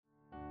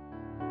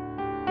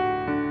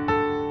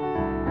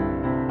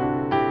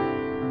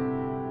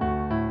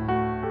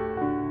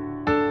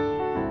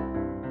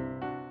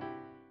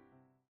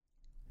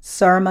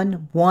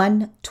Sermon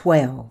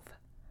 112.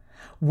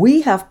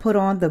 We have put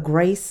on the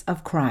grace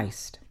of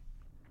Christ.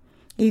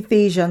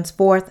 Ephesians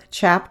 4th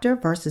chapter,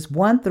 verses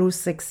 1 through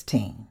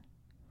 16.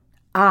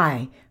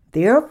 I,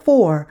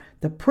 therefore,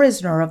 the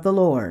prisoner of the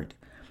Lord,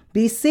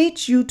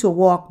 beseech you to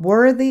walk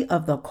worthy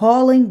of the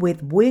calling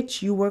with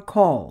which you were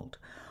called,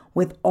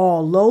 with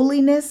all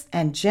lowliness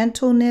and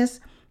gentleness,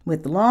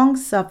 with long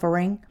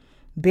suffering,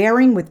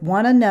 bearing with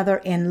one another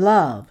in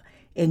love,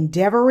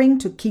 endeavoring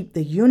to keep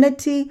the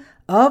unity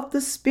of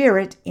the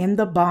Spirit in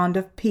the bond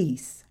of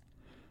peace.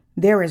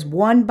 There is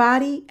one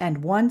body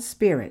and one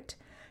Spirit,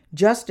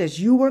 just as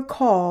you were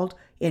called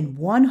in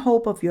one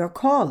hope of your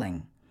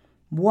calling,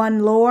 one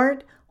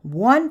Lord,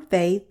 one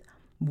faith,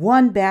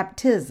 one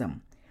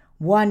baptism,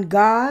 one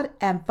God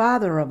and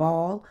Father of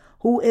all,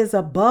 who is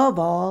above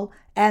all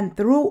and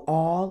through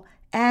all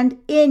and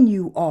in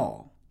you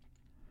all.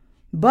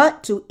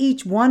 But to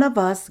each one of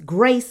us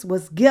grace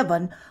was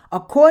given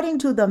according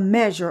to the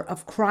measure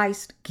of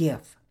Christ's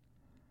gift.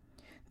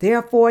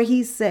 Therefore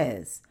he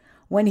says,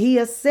 when he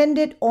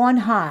ascended on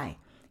high,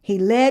 he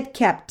led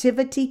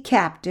captivity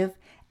captive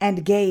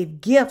and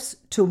gave gifts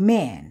to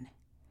men.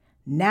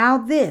 Now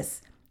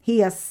this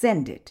he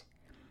ascended.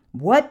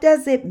 What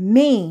does it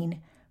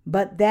mean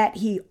but that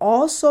he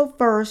also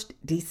first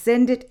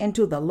descended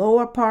into the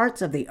lower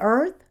parts of the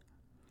earth?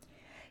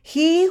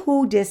 He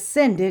who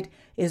descended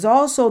is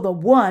also the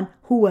one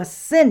who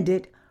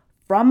ascended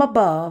from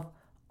above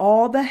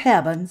all the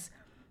heavens,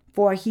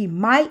 for he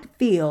might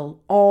fill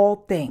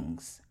all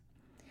things.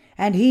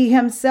 And he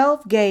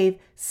himself gave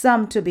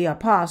some to be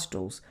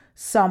apostles,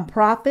 some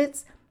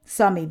prophets,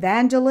 some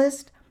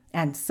evangelists,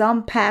 and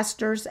some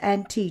pastors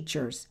and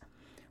teachers,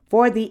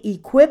 for the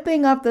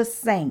equipping of the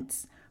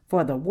saints,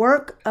 for the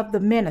work of the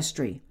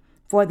ministry,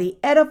 for the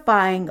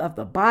edifying of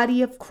the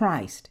body of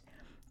Christ,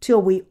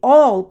 till we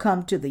all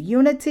come to the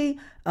unity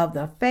of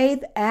the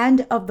faith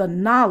and of the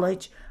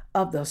knowledge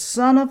of the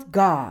Son of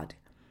God,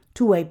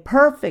 to a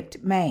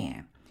perfect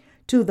man,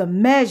 to the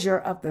measure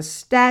of the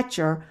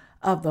stature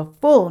of the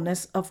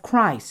fullness of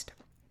Christ,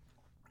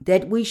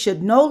 that we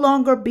should no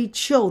longer be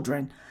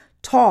children,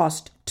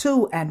 tossed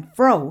to and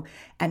fro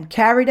and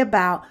carried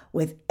about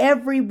with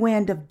every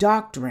wind of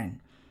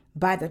doctrine,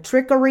 by the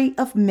trickery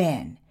of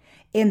men,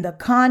 in the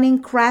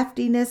cunning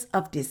craftiness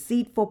of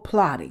deceitful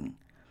plotting,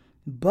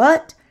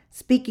 but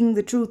speaking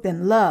the truth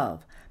in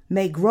love,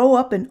 may grow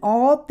up in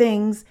all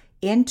things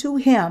into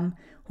him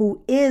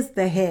who is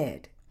the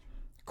head,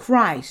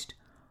 Christ,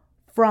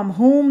 from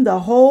whom the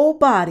whole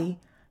body,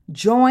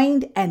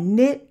 joined and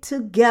knit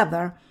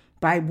together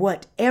by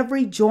what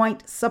every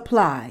joint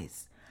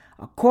supplies,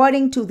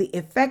 according to the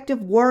effective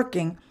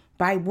working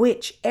by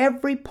which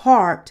every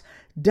part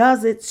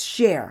does its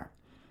share,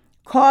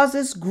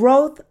 causes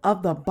growth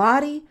of the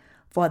body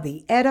for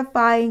the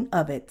edifying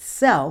of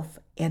itself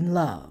in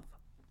love.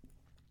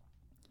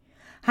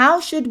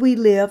 How should we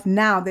live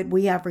now that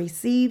we have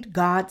received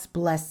God's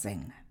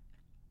blessing?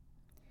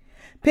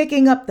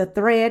 Picking up the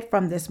thread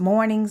from this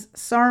morning's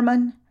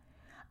sermon,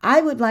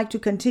 I would like to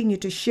continue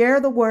to share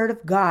the Word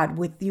of God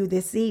with you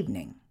this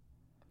evening.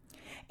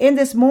 In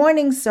this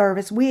morning's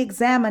service, we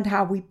examined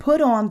how we put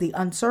on the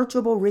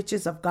unsearchable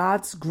riches of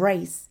God's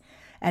grace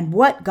and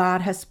what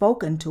God has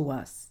spoken to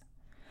us.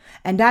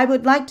 And I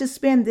would like to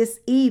spend this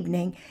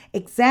evening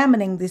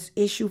examining this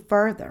issue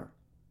further.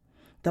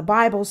 The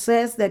Bible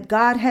says that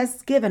God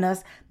has given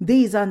us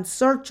these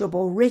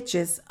unsearchable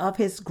riches of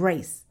His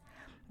grace.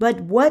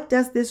 But what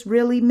does this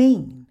really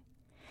mean?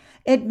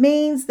 It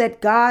means that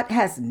God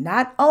has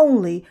not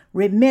only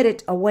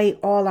remitted away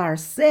all our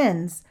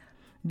sins,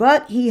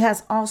 but He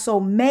has also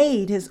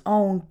made His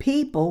own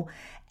people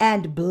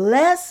and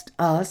blessed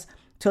us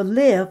to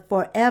live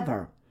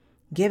forever,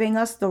 giving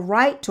us the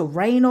right to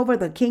reign over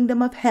the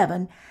kingdom of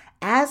heaven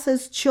as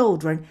His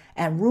children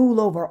and rule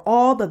over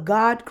all the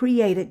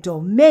God-created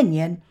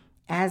dominion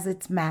as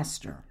its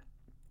master.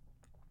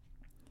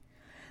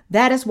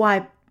 That is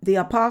why the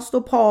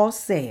Apostle Paul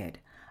said,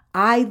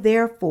 I,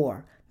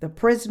 therefore, the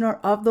prisoner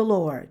of the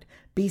Lord,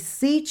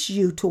 beseech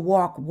you to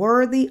walk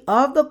worthy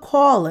of the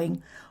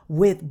calling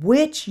with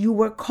which you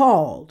were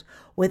called,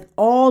 with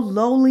all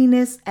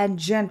lowliness and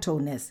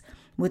gentleness,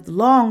 with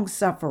long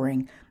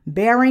suffering,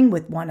 bearing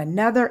with one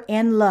another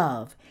in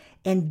love,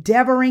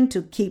 endeavoring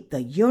to keep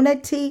the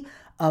unity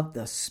of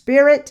the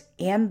Spirit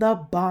in the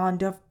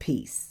bond of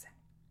peace.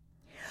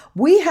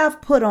 We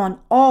have put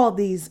on all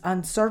these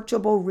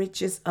unsearchable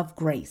riches of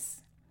grace.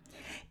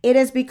 It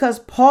is because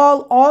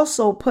Paul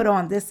also put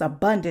on this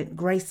abundant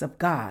grace of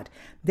God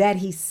that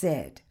he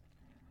said,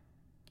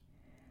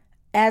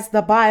 as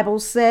the Bible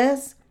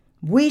says,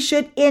 we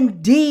should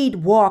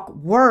indeed walk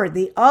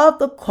worthy of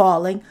the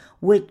calling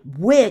with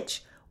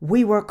which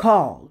we were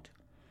called.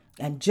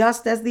 And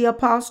just as the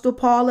Apostle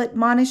Paul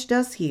admonished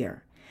us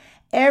here,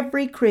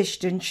 every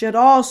Christian should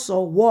also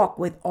walk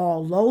with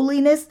all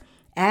lowliness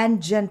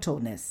and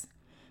gentleness,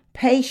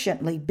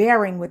 patiently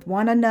bearing with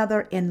one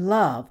another in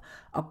love,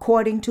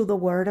 according to the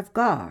word of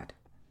God.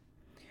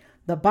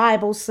 The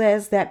Bible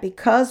says that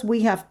because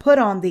we have put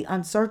on the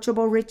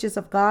unsearchable riches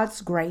of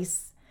God's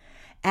grace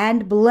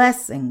and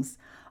blessings,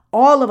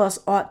 all of us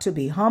ought to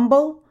be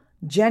humble,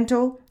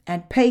 gentle,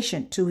 and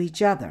patient to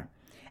each other,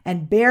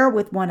 and bear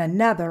with one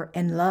another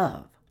in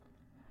love.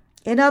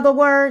 In other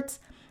words,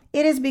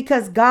 it is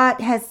because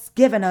God has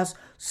given us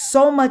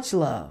so much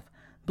love,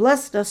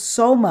 blessed us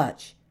so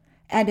much,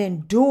 and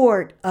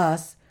endured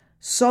us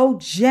so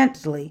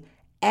gently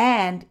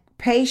and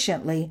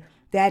patiently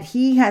that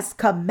He has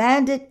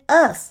commanded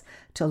us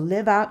to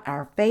live out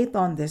our faith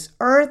on this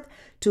earth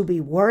to be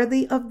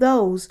worthy of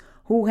those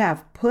who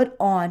have put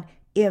on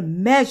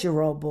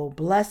immeasurable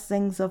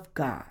blessings of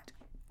God.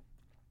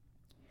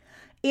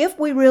 If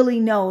we really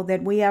know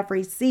that we have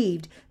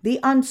received the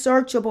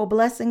unsearchable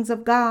blessings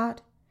of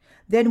God,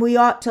 then we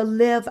ought to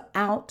live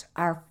out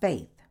our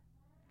faith.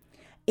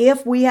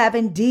 If we have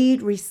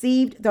indeed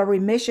received the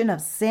remission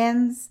of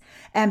sins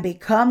and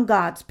become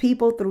God's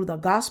people through the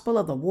gospel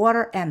of the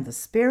water and the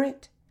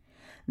Spirit,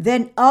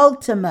 then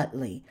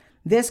ultimately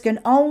this can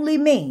only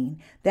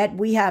mean that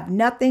we have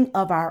nothing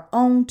of our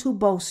own to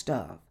boast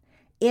of.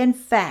 In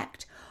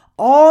fact,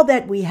 all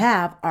that we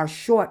have are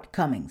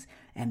shortcomings,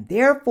 and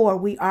therefore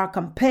we are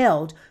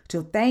compelled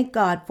to thank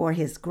God for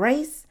His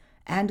grace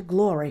and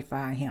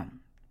glorify Him.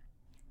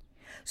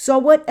 So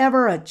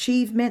whatever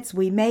achievements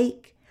we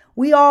make,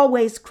 we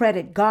always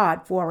credit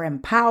God for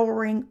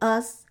empowering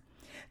us,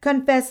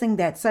 confessing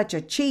that such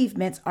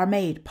achievements are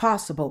made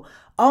possible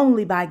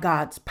only by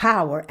God's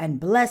power and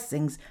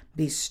blessings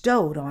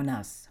bestowed on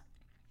us.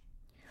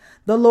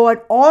 The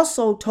Lord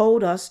also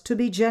told us to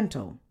be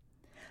gentle.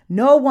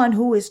 No one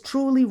who is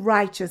truly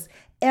righteous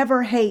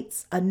ever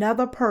hates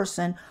another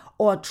person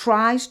or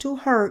tries to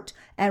hurt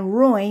and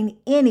ruin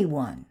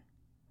anyone.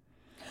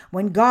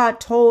 When God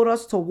told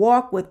us to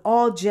walk with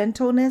all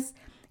gentleness,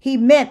 He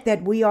meant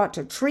that we ought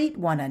to treat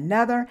one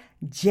another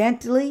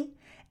gently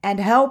and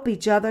help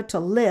each other to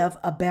live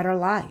a better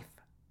life.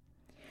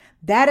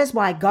 That is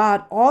why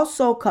God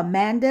also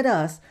commanded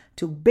us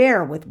to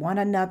bear with one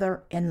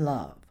another in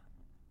love.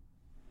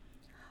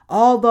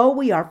 Although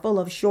we are full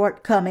of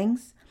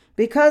shortcomings,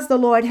 because the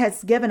Lord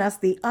has given us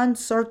the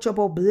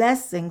unsearchable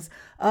blessings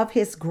of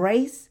His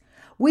grace,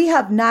 we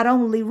have not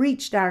only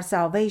reached our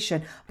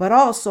salvation, but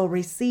also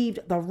received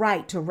the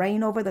right to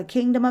reign over the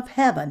kingdom of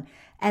heaven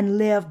and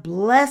live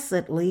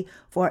blessedly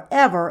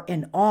forever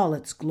in all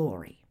its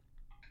glory.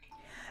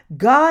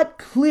 God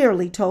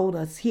clearly told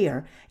us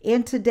here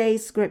in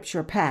today's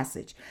scripture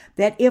passage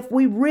that if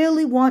we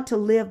really want to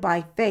live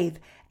by faith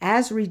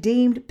as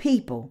redeemed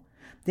people,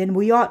 then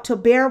we ought to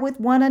bear with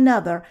one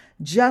another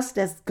just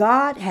as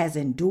God has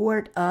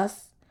endured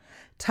us,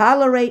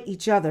 tolerate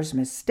each other's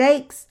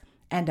mistakes,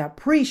 and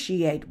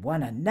appreciate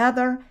one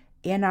another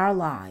in our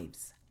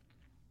lives.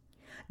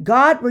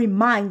 God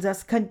reminds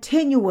us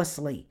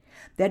continuously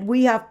that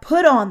we have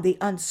put on the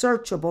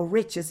unsearchable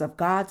riches of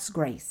God's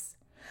grace.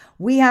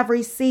 We have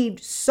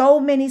received so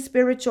many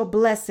spiritual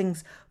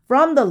blessings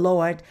from the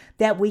Lord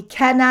that we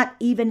cannot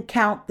even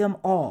count them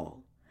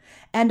all.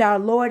 And our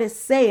Lord is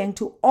saying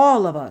to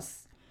all of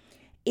us,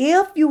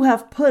 if you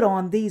have put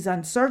on these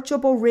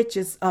unsearchable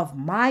riches of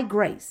my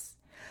grace,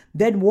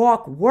 then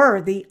walk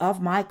worthy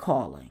of my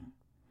calling.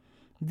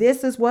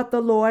 This is what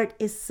the Lord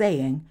is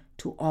saying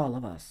to all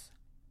of us.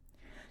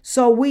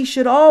 So we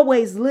should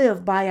always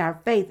live by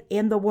our faith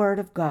in the Word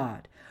of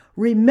God,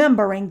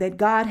 remembering that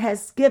God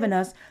has given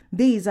us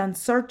these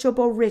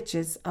unsearchable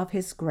riches of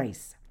His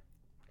grace.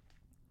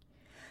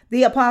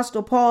 The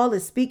Apostle Paul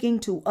is speaking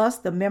to us,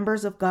 the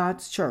members of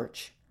God's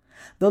church.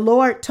 The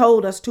Lord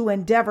told us to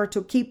endeavor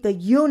to keep the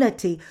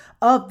unity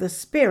of the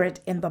Spirit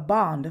in the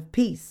bond of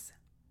peace.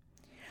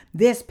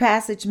 This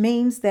passage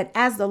means that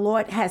as the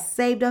Lord has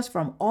saved us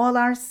from all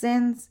our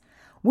sins,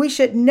 we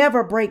should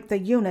never break the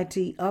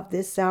unity of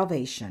this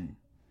salvation.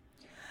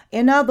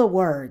 In other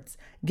words,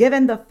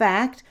 given the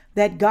fact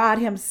that God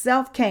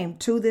Himself came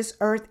to this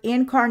earth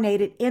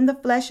incarnated in the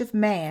flesh of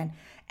man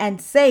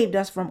and saved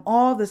us from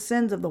all the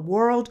sins of the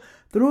world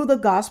through the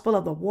gospel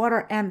of the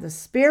water and the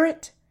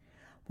Spirit,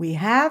 we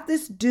have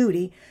this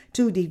duty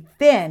to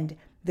defend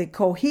the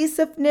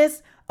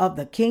cohesiveness of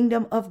the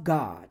kingdom of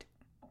God.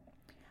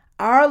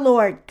 Our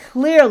Lord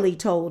clearly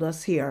told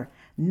us here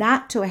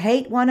not to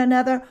hate one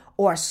another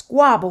or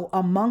squabble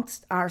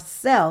amongst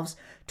ourselves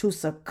to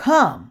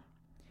succumb,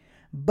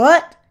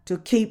 but to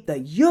keep the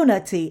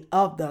unity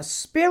of the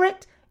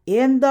Spirit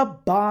in the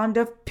bond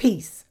of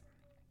peace.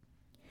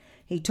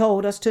 He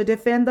told us to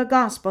defend the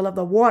gospel of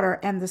the water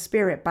and the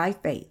Spirit by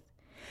faith,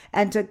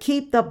 and to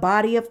keep the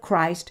body of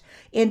Christ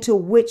into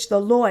which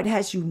the Lord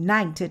has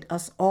united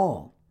us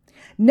all,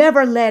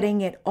 never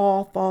letting it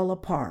all fall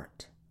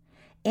apart.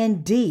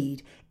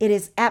 Indeed, it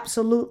is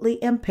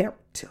absolutely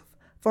imperative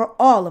for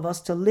all of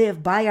us to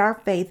live by our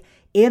faith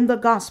in the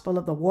gospel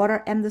of the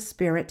water and the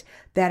Spirit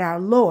that our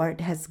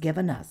Lord has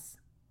given us.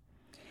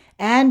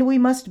 And we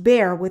must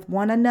bear with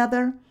one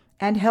another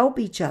and help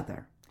each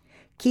other,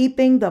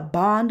 keeping the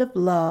bond of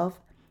love,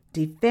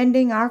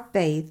 defending our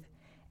faith,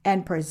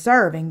 and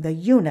preserving the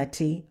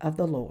unity of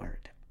the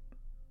Lord.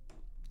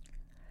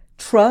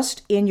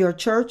 Trust in your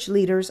church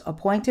leaders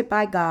appointed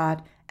by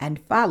God and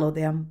follow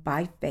them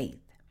by faith.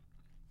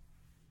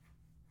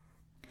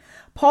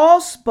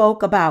 Paul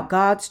spoke about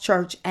God's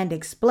church and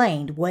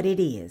explained what it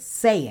is,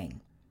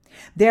 saying,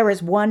 "There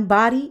is one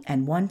body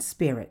and one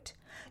spirit,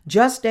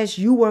 just as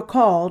you were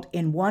called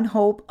in one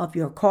hope of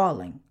your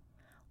calling,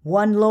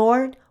 one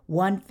Lord,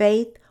 one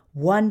faith,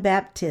 one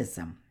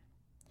baptism."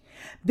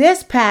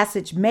 This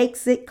passage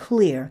makes it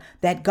clear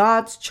that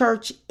God's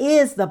church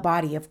is the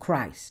body of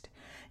Christ.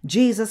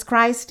 Jesus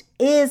Christ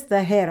is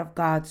the head of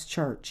God's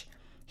church.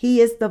 He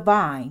is the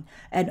vine,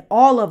 and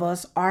all of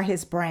us are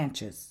his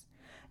branches.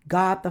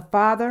 God the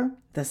Father,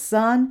 the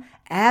Son,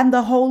 and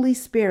the Holy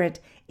Spirit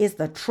is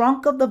the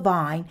trunk of the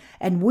vine,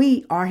 and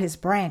we are his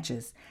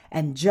branches.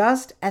 And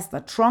just as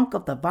the trunk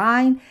of the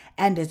vine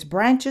and its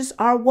branches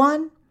are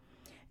one,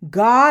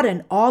 God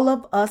and all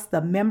of us,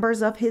 the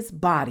members of his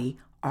body,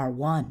 are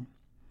one.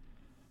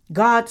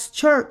 God's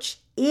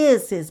church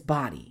is his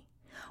body.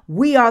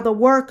 We are the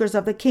workers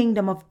of the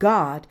kingdom of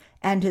God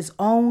and his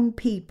own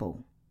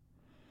people.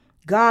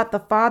 God the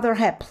Father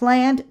had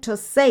planned to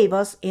save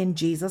us in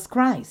Jesus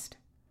Christ.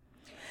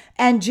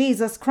 And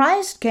Jesus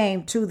Christ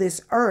came to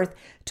this earth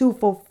to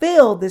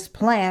fulfill this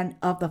plan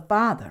of the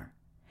Father.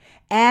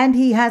 And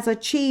he has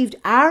achieved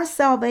our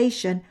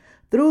salvation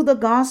through the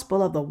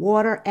gospel of the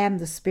water and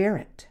the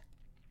Spirit.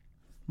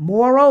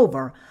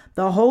 Moreover,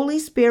 the Holy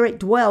Spirit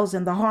dwells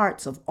in the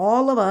hearts of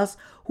all of us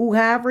who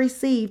have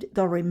received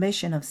the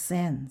remission of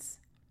sins.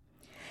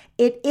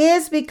 It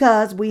is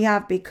because we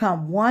have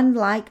become one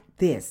like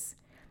this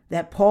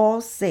that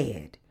Paul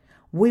said,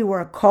 "We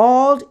were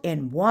called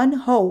in one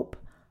hope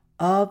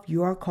of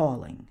your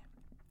calling."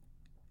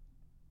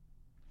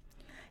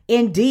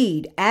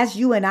 Indeed, as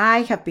you and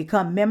I have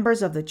become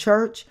members of the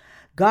church,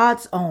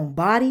 God's own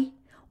body,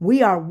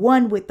 we are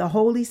one with the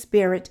Holy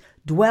Spirit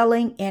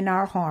dwelling in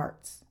our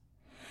hearts.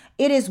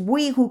 It is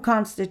we who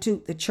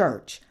constitute the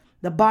church,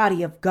 the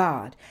body of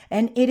God,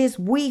 and it is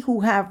we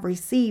who have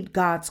received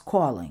God's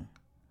calling.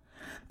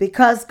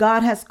 Because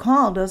God has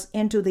called us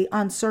into the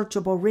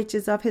unsearchable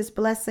riches of his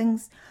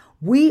blessings,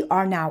 we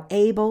are now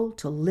able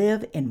to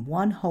live in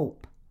one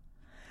hope.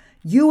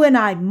 You and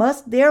I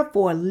must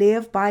therefore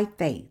live by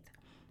faith,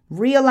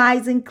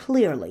 realizing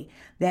clearly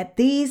that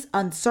these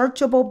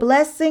unsearchable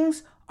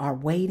blessings are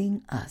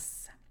waiting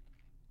us.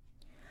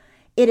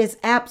 It is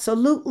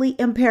absolutely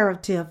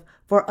imperative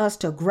for us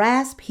to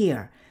grasp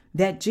here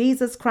that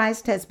Jesus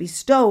Christ has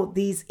bestowed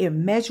these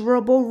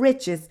immeasurable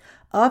riches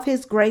of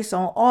his grace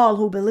on all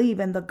who believe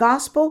in the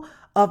gospel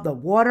of the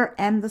water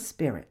and the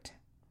Spirit.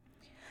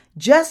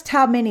 Just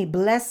how many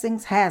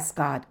blessings has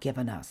God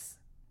given us?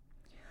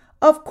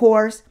 Of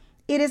course,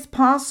 it is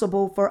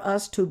possible for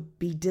us to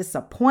be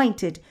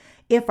disappointed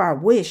if our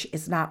wish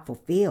is not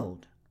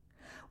fulfilled.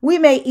 We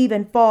may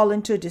even fall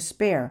into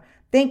despair,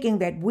 thinking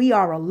that we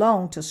are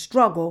alone to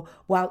struggle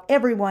while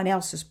everyone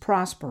else is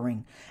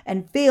prospering,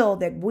 and feel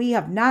that we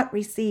have not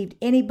received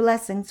any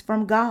blessings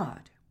from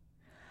God.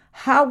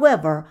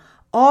 However,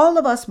 all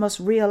of us must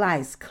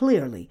realize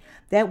clearly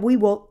that we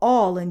will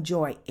all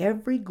enjoy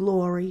every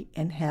glory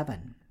in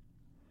heaven.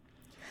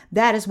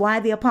 That is why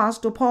the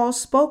Apostle Paul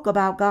spoke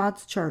about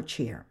God's church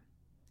here.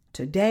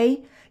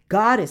 Today,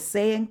 God is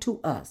saying to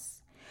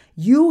us,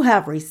 you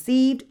have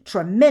received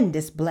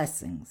tremendous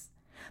blessings.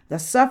 The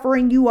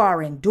suffering you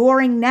are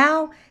enduring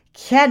now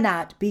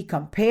cannot be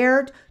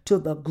compared to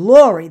the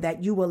glory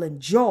that you will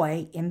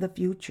enjoy in the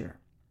future.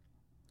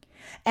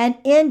 An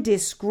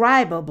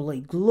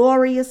indescribably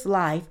glorious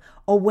life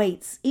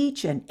awaits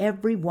each and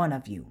every one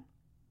of you.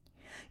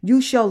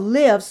 You shall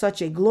live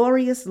such a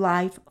glorious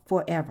life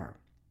forever.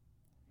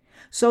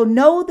 So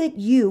know that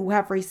you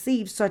have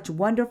received such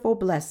wonderful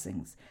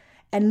blessings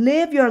and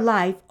live your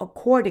life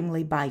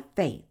accordingly by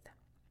faith.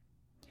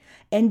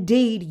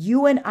 Indeed,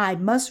 you and I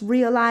must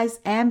realize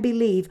and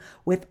believe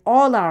with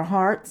all our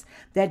hearts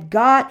that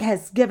God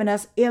has given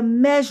us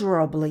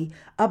immeasurably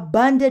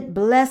abundant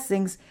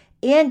blessings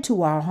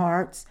into our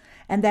hearts,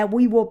 and that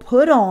we will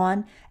put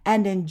on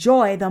and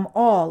enjoy them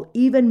all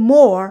even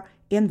more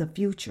in the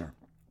future.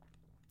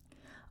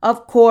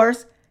 Of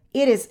course,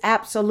 it is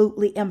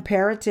absolutely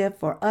imperative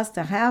for us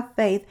to have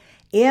faith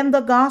in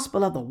the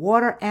gospel of the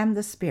water and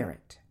the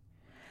Spirit.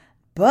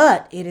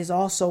 But it is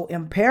also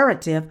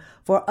imperative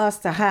for us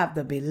to have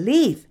the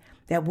belief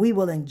that we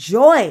will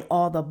enjoy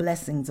all the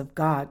blessings of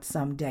God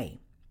someday.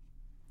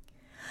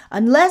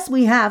 Unless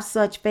we have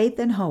such faith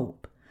and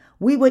hope,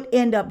 we would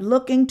end up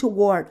looking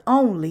toward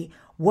only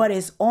what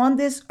is on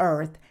this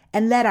earth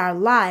and let our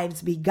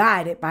lives be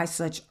guided by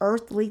such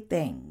earthly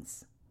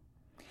things.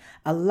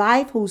 A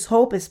life whose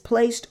hope is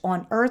placed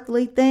on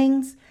earthly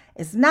things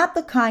is not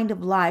the kind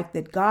of life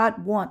that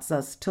God wants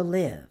us to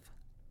live.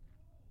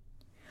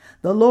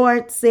 The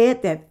Lord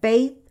said that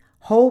faith,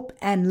 hope,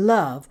 and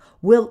love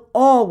will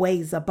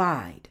always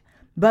abide,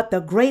 but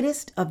the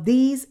greatest of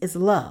these is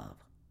love.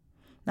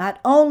 Not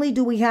only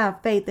do we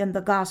have faith in the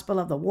gospel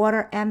of the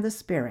water and the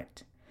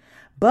Spirit,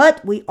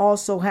 but we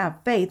also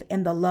have faith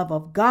in the love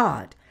of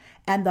God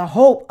and the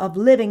hope of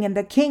living in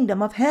the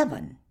kingdom of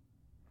heaven.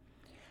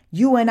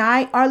 You and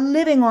I are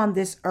living on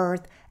this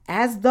earth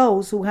as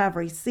those who have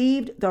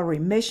received the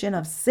remission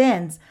of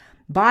sins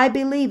by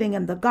believing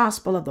in the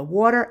gospel of the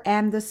water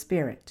and the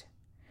Spirit.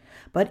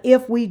 But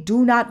if we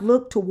do not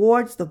look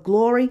towards the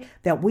glory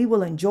that we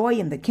will enjoy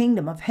in the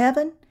kingdom of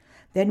heaven,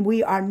 then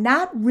we are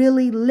not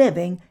really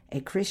living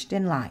a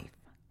Christian life.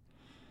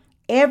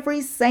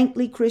 Every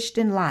saintly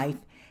Christian life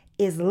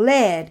is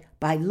led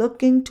by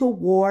looking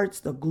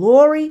towards the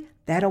glory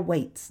that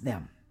awaits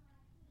them.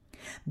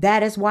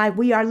 That is why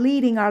we are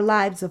leading our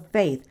lives of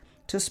faith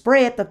to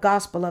spread the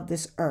gospel of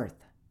this earth.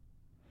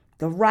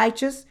 The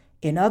righteous,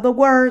 in other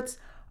words,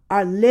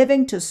 are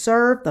living to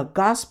serve the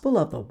gospel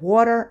of the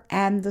water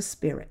and the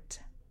Spirit.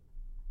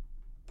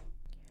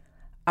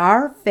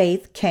 Our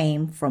faith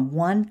came from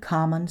one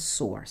common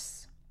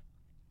source.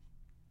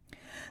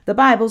 The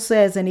Bible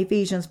says in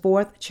Ephesians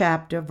 4th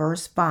chapter,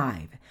 verse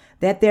 5,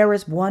 that there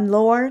is one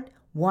Lord,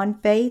 one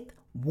faith,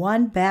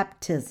 one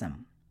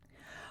baptism.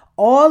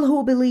 All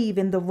who believe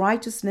in the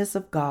righteousness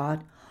of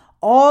God,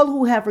 all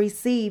who have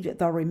received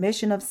the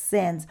remission of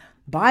sins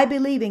by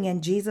believing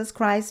in Jesus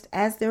Christ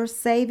as their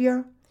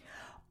Savior,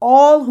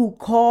 all who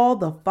call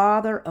the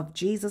Father of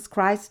Jesus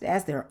Christ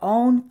as their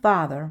own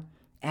Father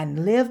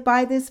and live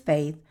by this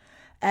faith,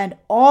 and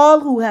all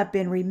who have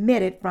been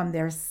remitted from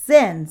their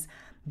sins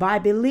by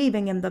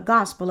believing in the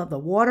gospel of the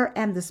water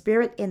and the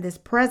Spirit in this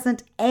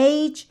present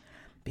age,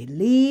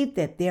 believe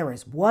that there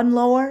is one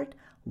Lord,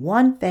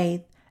 one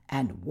faith,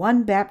 and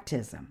one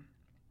baptism.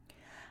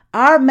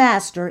 Our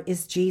Master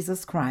is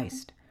Jesus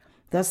Christ,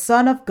 the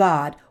Son of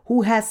God,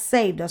 who has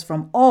saved us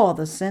from all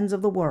the sins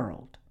of the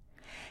world.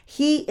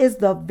 He is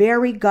the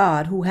very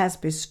God who has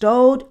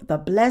bestowed the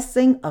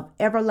blessing of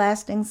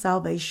everlasting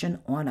salvation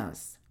on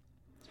us.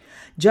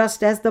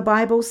 Just as the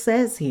Bible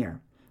says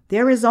here,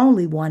 there is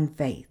only one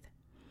faith.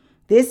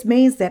 This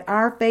means that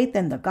our faith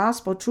in the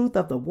gospel truth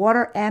of the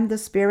water and the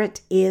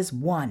Spirit is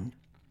one.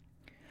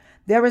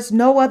 There is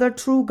no other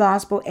true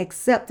gospel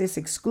except this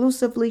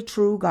exclusively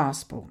true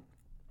gospel.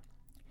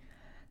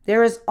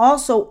 There is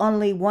also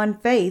only one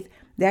faith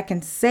that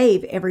can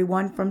save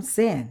everyone from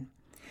sin.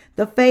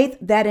 The faith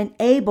that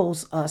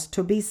enables us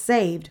to be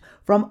saved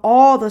from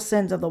all the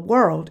sins of the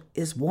world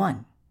is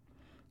one.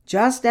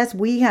 Just as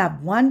we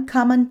have one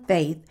common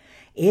faith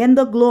in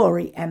the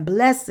glory and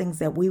blessings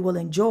that we will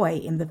enjoy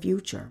in the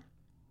future.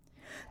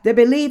 The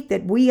belief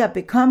that we have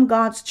become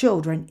God's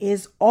children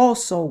is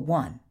also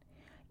one.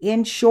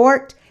 In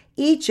short,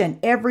 each and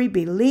every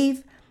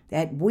belief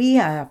that we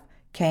have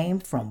came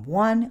from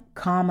one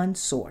common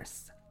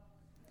source.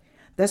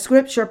 The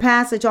scripture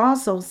passage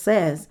also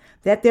says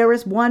that there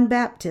is one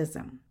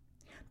baptism.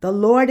 The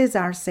Lord is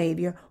our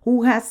Savior,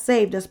 who has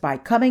saved us by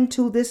coming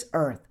to this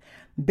earth,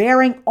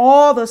 bearing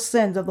all the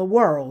sins of the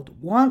world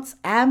once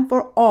and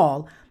for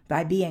all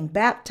by being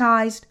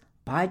baptized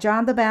by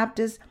John the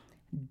Baptist,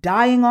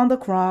 dying on the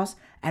cross,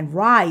 and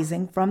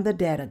rising from the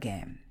dead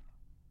again.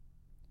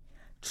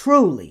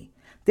 Truly,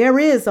 there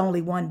is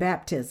only one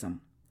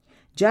baptism.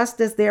 Just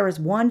as there is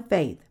one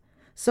faith,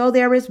 so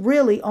there is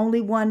really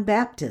only one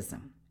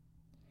baptism.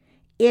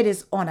 It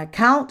is on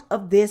account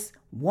of this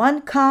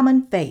one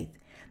common faith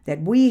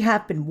that we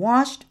have been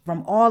washed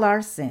from all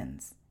our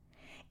sins.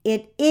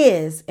 It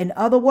is, in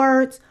other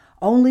words,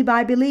 only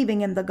by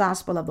believing in the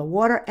gospel of the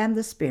water and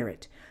the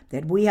Spirit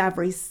that we have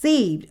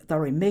received the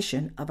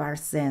remission of our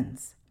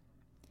sins.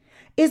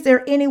 Is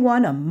there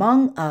anyone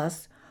among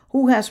us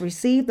who has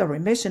received the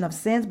remission of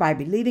sins by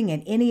believing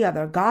in any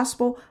other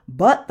gospel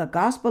but the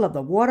gospel of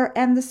the water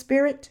and the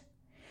Spirit?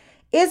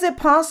 Is it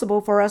possible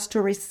for us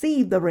to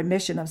receive the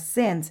remission of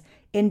sins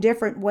in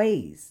different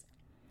ways?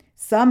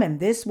 Some in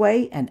this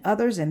way and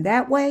others in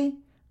that way?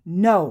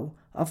 No,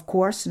 of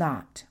course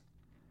not.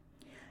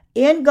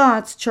 In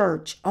God's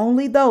church,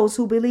 only those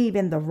who believe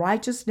in the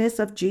righteousness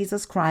of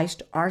Jesus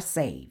Christ are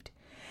saved,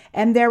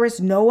 and there is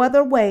no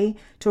other way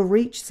to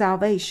reach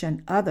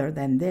salvation other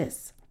than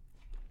this.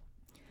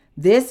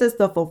 This is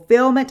the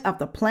fulfillment of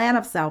the plan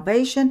of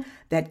salvation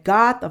that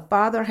God the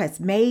Father has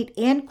made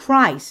in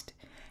Christ,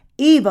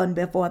 even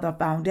before the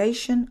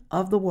foundation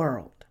of the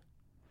world.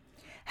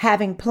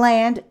 Having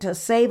planned to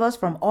save us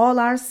from all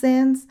our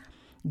sins,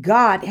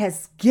 God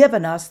has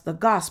given us the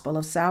gospel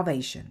of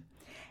salvation.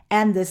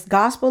 And this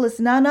gospel is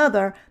none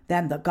other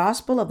than the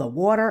gospel of the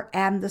water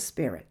and the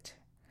Spirit.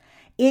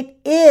 It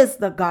is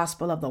the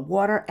gospel of the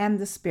water and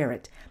the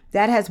Spirit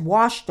that has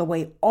washed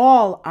away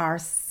all our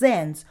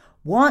sins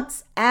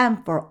once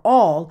and for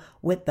all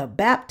with the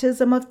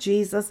baptism of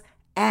Jesus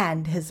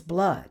and his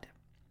blood.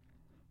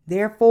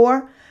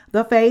 Therefore,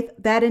 the faith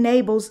that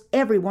enables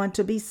everyone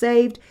to be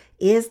saved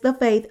is the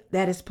faith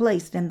that is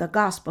placed in the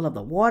gospel of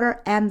the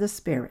water and the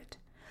Spirit,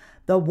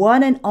 the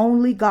one and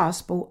only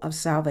gospel of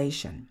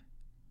salvation.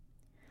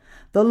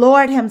 The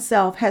Lord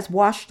himself has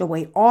washed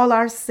away all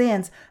our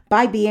sins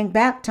by being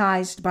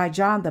baptized by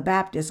John the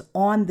Baptist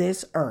on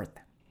this earth.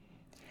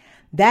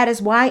 That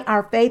is why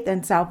our faith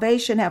and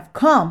salvation have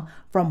come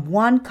from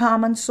one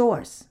common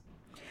source.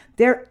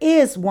 There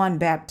is one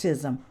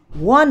baptism,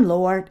 one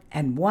Lord,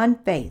 and one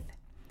faith.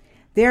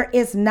 There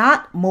is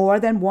not more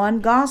than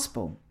one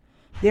gospel.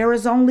 There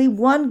is only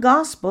one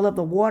gospel of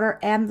the water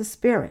and the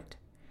Spirit.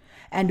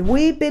 and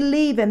we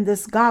believe in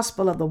this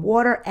gospel of the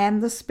water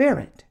and the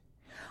Spirit.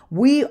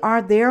 We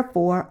are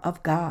therefore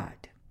of God.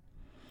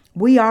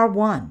 We are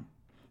one.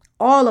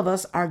 All of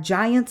us are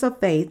giants of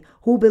faith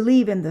who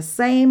believe in the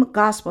same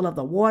gospel of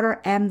the water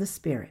and the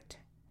Spirit.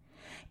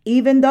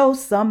 Even though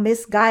some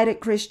misguided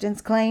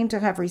Christians claim to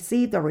have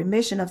received the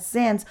remission of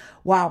sins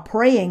while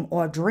praying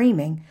or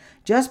dreaming,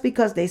 just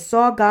because they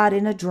saw God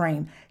in a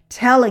dream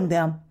telling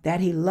them that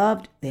He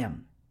loved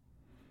them,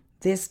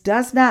 this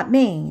does not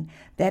mean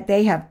that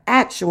they have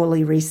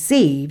actually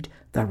received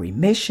the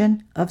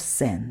remission of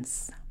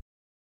sins.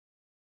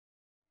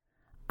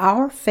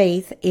 Our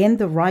faith in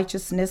the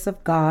righteousness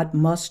of God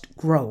must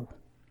grow.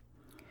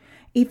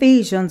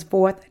 Ephesians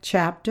 4th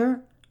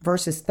chapter,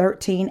 verses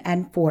 13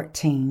 and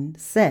 14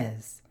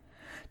 says,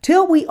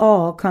 "Till we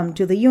all come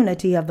to the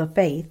unity of the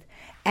faith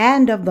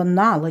and of the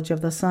knowledge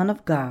of the Son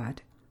of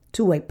God,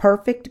 to a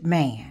perfect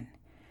man,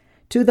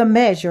 to the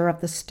measure of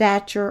the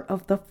stature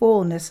of the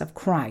fullness of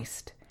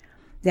Christ,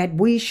 that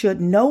we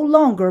should no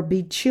longer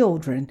be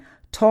children,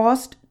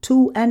 tossed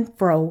to and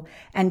fro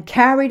and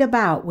carried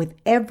about with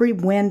every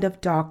wind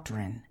of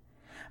doctrine,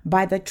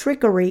 by the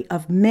trickery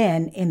of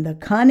men in the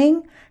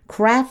cunning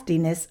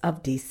craftiness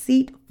of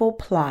deceitful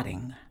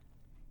plotting."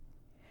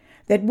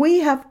 That we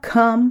have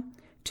come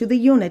to the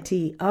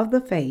unity of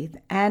the faith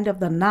and of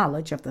the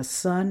knowledge of the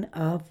Son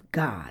of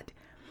God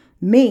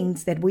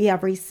means that we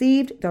have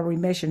received the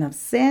remission of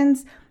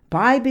sins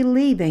by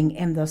believing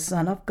in the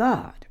Son of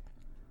God.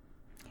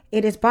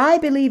 It is by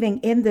believing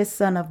in this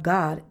Son of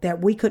God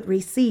that we could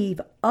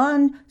receive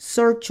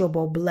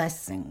unsearchable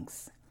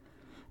blessings.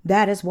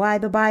 That is why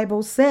the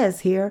Bible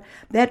says here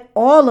that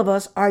all of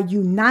us are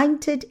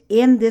united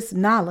in this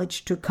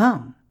knowledge to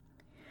come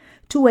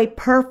to a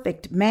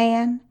perfect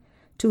man,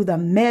 to the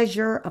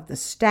measure of the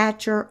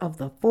stature of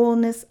the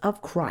fullness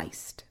of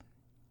Christ.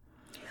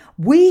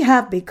 We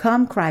have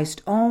become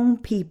Christ's own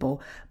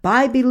people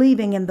by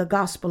believing in the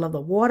gospel of the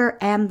water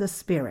and the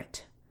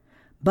Spirit.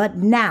 But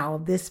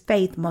now this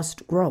faith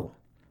must grow.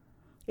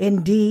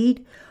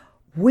 Indeed,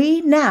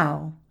 we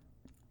now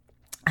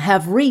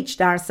have reached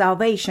our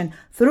salvation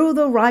through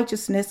the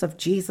righteousness of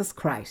Jesus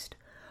Christ.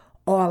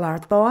 All our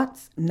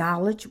thoughts,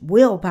 knowledge,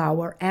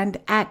 willpower, and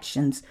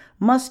actions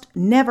must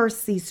never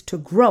cease to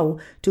grow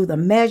to the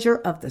measure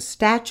of the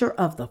stature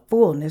of the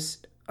fullness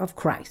of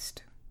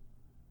Christ.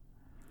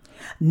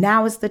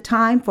 Now is the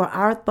time for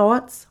our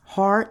thoughts,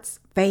 hearts,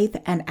 faith,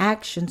 and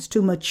actions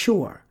to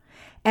mature.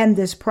 And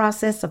this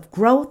process of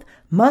growth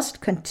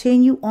must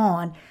continue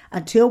on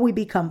until we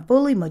become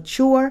fully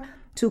mature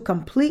to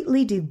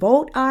completely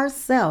devote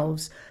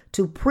ourselves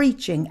to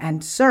preaching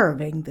and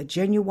serving the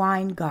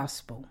genuine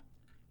gospel.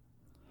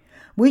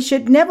 We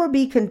should never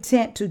be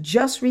content to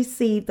just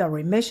receive the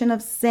remission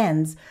of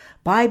sins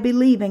by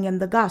believing in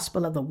the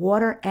gospel of the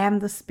water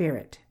and the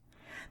Spirit,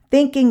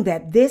 thinking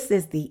that this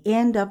is the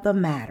end of the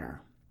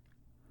matter.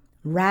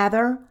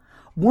 Rather,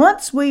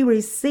 once we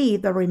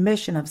receive the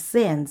remission of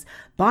sins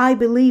by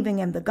believing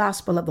in the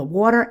gospel of the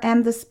water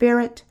and the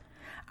Spirit,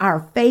 our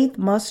faith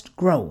must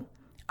grow.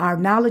 Our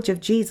knowledge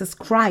of Jesus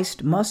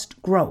Christ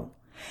must grow.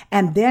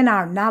 And then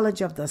our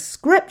knowledge of the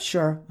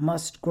Scripture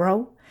must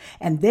grow.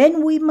 And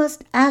then we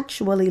must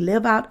actually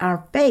live out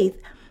our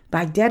faith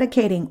by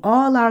dedicating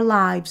all our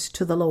lives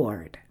to the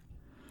Lord.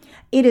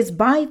 It is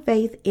by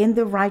faith in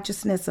the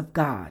righteousness of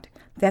God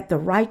that the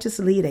righteous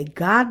lead a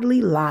godly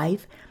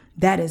life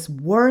that is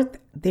worth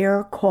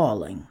their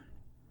calling.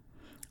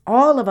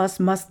 All of us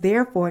must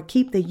therefore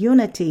keep the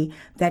unity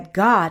that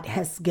God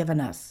has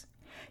given us,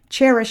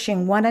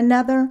 cherishing one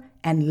another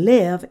and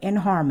live in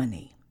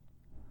harmony.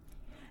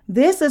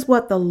 This is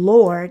what the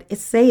Lord is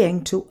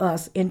saying to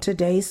us in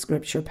today's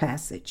scripture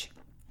passage.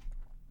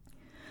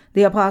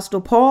 The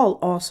Apostle Paul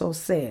also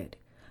said,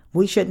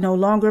 "We should no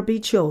longer be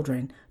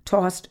children,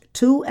 tossed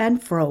to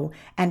and fro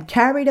and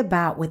carried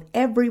about with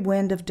every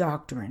wind of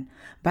doctrine,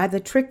 by the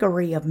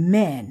trickery of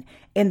men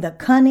in the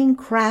cunning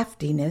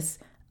craftiness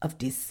of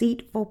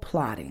deceitful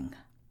plotting."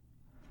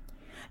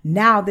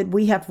 Now that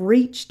we have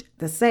reached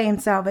the same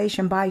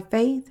salvation by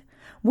faith,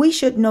 we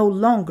should no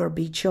longer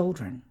be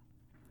children.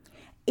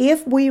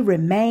 If we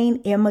remain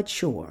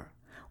immature,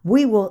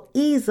 we will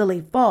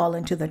easily fall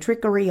into the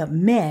trickery of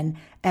men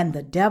and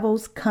the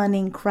devil's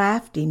cunning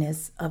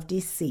craftiness of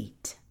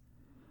deceit.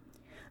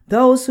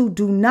 Those who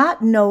do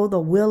not know the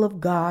will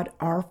of God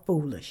are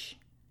foolish.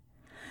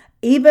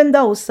 Even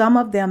though some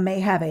of them may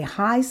have a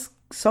high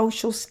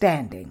social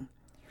standing,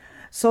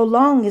 so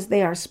long as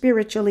they are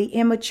spiritually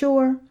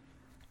immature,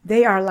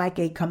 they are like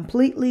a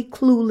completely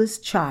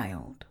clueless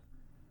child.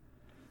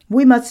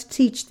 We must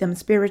teach them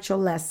spiritual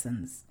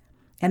lessons,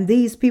 and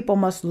these people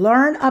must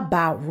learn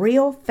about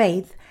real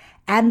faith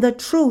and the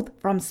truth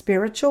from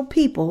spiritual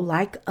people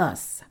like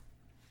us.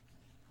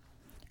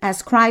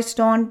 As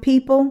Christ-on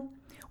people,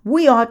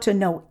 we ought to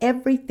know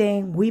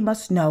everything we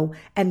must know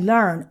and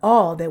learn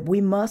all that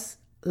we must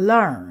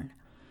learn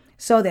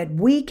so that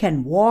we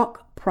can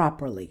walk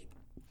properly.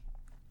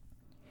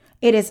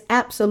 It is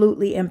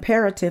absolutely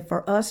imperative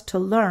for us to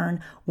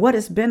learn what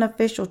is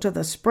beneficial to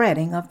the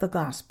spreading of the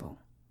gospel.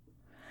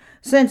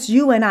 Since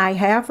you and I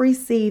have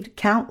received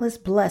countless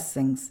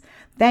blessings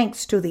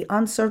thanks to the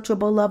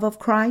unsearchable love of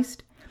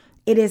Christ,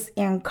 it is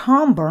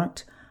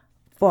incumbent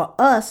for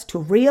us to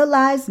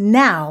realize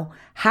now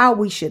how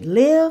we should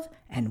live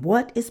and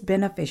what is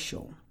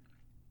beneficial.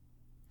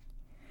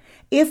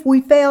 If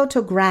we fail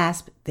to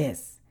grasp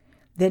this,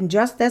 then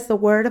just as the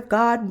Word of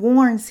God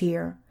warns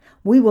here,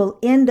 we will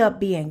end up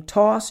being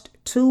tossed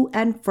to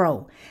and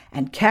fro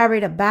and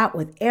carried about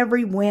with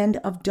every wind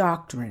of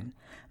doctrine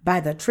by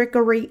the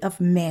trickery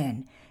of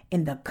men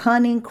in the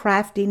cunning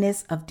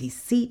craftiness of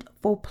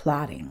deceitful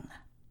plotting.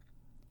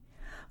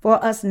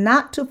 For us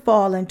not to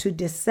fall into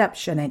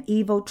deception and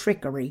evil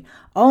trickery,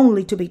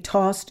 only to be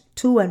tossed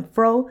to and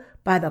fro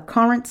by the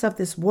currents of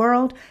this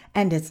world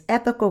and its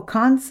ethical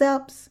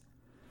concepts,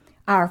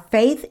 our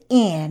faith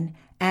in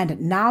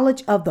and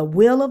knowledge of the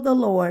will of the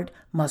Lord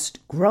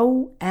must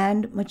grow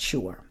and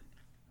mature.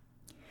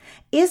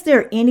 Is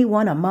there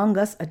anyone among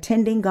us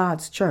attending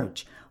God's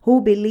church who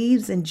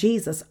believes in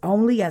Jesus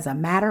only as a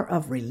matter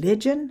of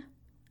religion?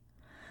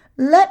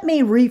 Let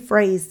me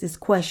rephrase this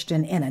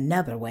question in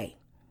another way.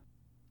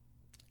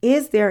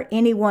 Is there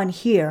anyone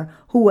here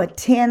who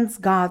attends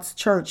God's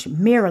church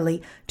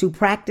merely to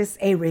practice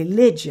a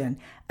religion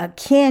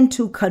akin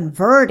to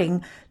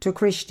converting to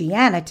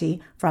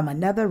Christianity from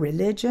another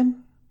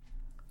religion?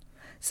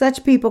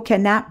 Such people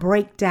cannot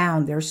break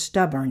down their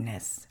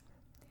stubbornness.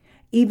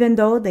 Even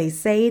though they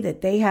say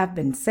that they have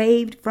been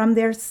saved from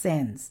their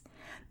sins,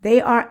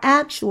 they are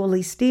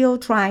actually still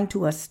trying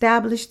to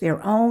establish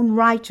their own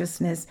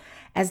righteousness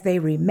as they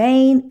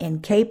remain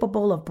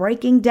incapable of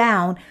breaking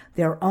down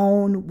their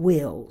own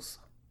wills.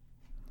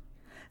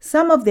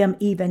 Some of them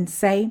even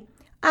say,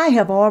 I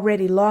have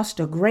already lost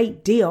a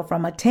great deal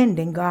from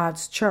attending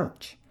God's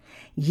church,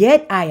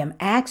 yet I am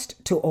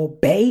asked to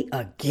obey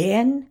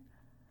again.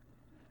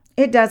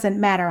 It doesn't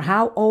matter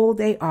how old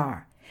they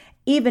are,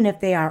 even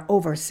if they are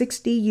over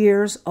 60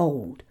 years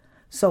old.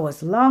 So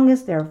as long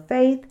as their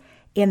faith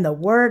in the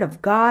Word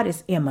of God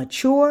is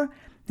immature,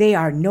 they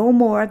are no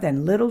more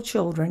than little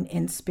children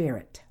in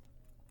spirit.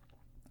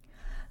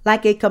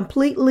 Like a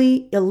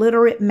completely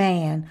illiterate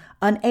man,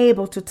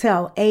 unable to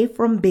tell A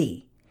from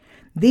B,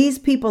 these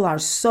people are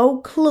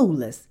so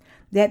clueless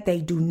that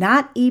they do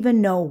not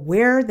even know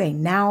where they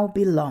now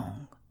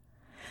belong.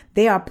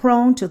 They are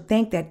prone to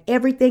think that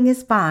everything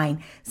is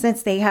fine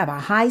since they have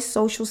a high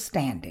social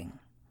standing.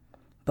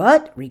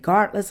 But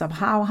regardless of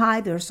how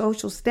high their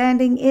social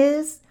standing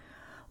is,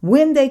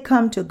 when they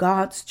come to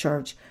God's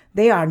church,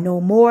 they are no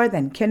more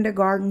than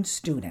kindergarten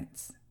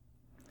students.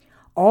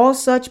 All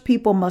such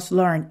people must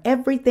learn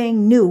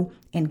everything new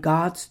in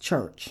God's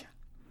church.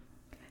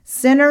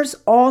 Sinners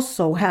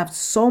also have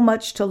so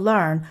much to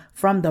learn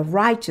from the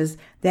righteous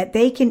that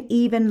they can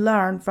even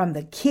learn from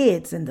the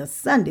kids in the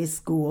Sunday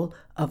school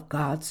of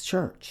God's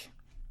church.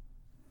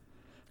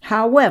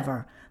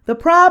 However, the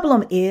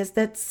problem is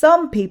that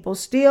some people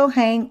still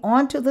hang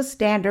on to the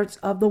standards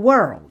of the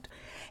world,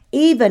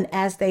 even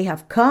as they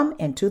have come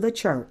into the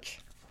church.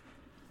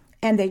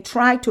 And they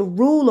try to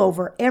rule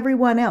over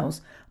everyone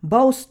else,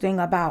 boasting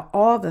about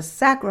all the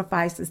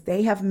sacrifices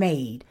they have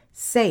made,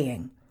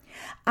 saying,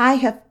 I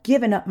have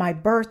given up my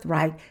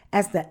birthright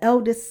as the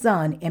eldest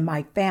son in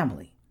my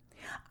family.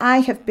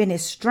 I have been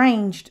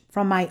estranged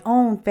from my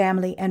own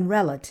family and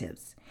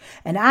relatives,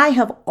 and I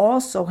have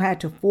also had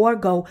to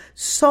forego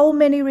so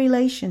many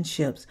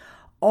relationships,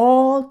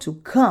 all to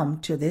come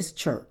to this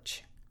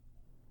church.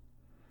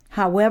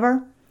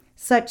 However,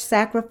 such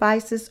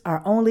sacrifices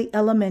are only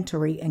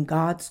elementary in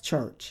God's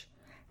church,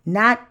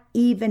 not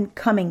even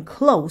coming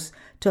close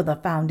to the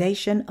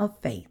foundation of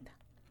faith.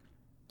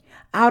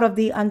 Out of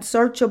the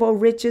unsearchable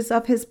riches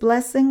of his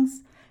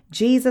blessings,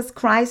 Jesus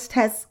Christ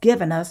has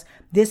given us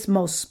this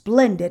most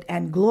splendid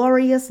and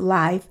glorious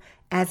life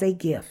as a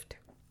gift.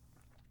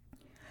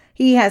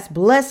 He has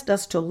blessed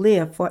us to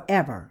live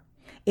forever,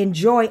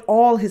 enjoy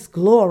all his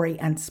glory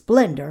and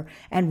splendor,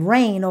 and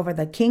reign over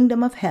the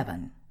kingdom of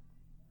heaven.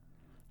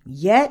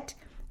 Yet,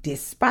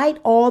 despite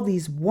all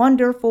these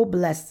wonderful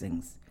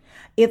blessings,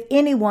 if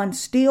anyone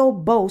still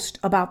boasts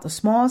about the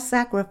small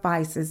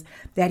sacrifices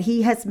that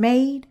he has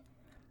made,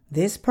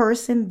 this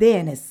person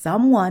then is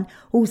someone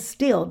who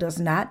still does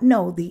not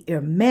know the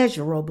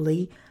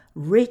immeasurably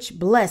rich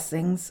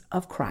blessings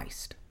of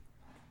Christ.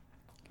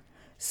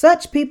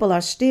 Such people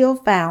are still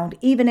found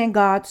even in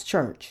God's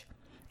church,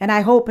 and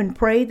I hope and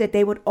pray that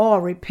they would all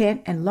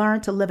repent and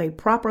learn to live a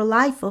proper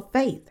life of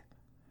faith.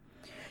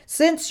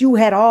 Since you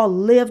had all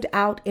lived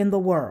out in the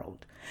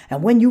world,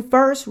 and when you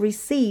first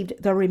received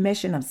the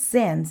remission of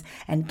sins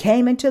and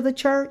came into the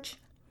church,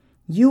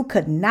 you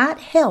could not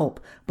help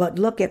but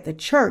look at the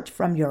church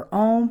from your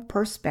own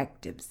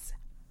perspectives.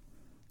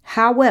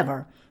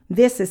 However,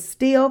 this is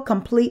still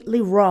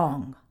completely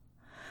wrong.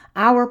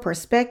 Our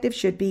perspective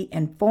should be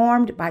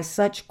informed by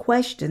such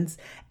questions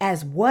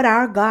as what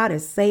our God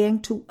is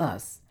saying to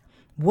us,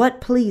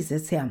 what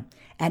pleases him,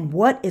 and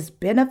what is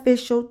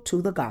beneficial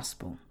to the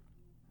gospel.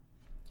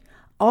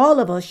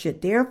 All of us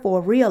should therefore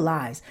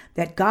realize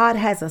that God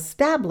has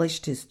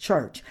established his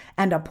church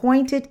and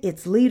appointed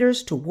its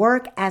leaders to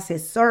work as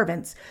his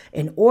servants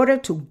in order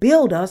to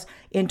build us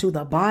into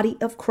the body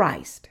of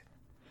Christ.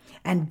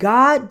 And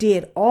God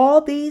did all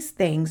these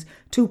things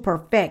to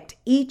perfect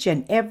each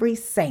and every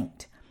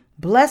saint.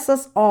 Bless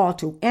us all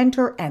to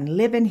enter and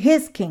live in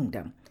his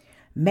kingdom.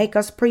 Make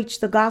us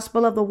preach the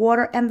gospel of the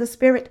water and the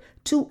Spirit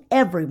to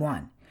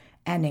everyone,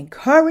 and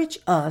encourage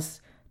us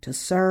to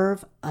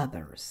serve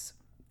others.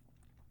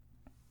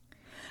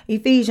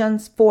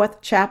 Ephesians 4th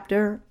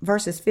chapter,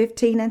 verses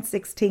 15 and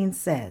 16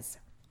 says,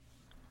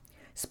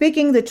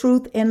 speaking the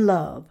truth in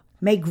love,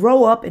 may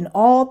grow up in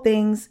all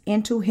things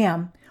into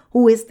him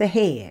who is the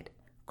head,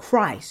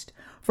 Christ,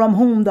 from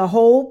whom the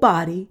whole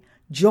body,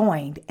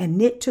 joined and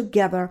knit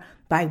together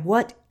by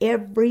what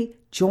every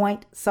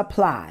joint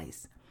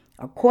supplies,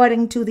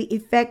 according to the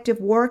effective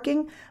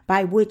working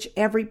by which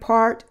every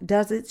part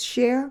does its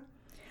share,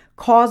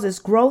 causes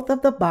growth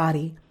of the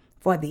body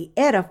for the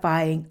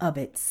edifying of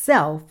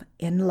itself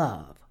in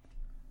love.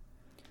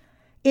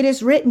 It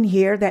is written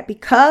here that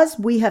because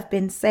we have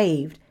been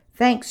saved,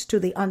 thanks to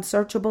the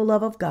unsearchable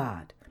love of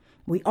God,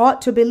 we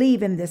ought to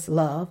believe in this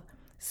love,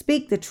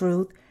 speak the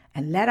truth,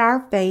 and let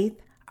our faith,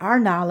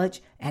 our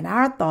knowledge, and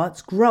our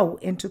thoughts grow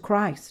into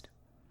Christ.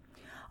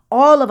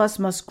 All of us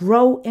must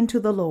grow into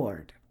the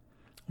Lord.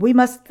 We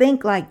must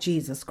think like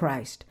Jesus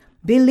Christ,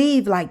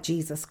 believe like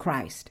Jesus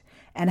Christ,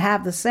 and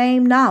have the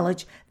same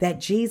knowledge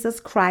that Jesus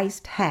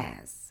Christ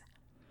has.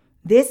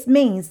 This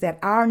means that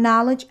our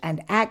knowledge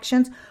and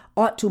actions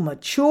ought to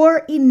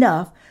mature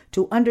enough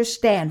to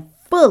understand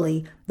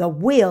fully the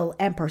will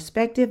and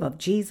perspective of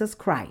Jesus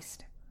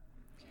Christ.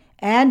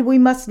 And we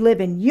must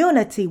live in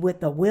unity with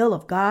the will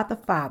of God the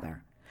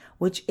Father,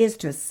 which is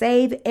to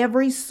save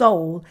every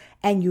soul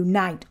and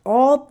unite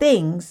all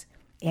things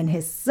in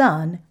his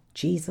Son,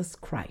 Jesus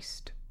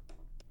Christ.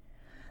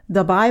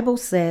 The Bible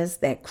says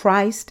that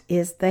Christ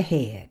is the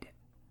head.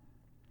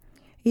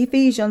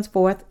 Ephesians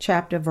 4th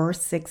chapter,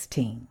 verse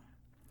 16.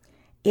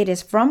 It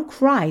is from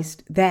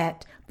Christ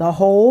that the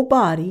whole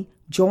body,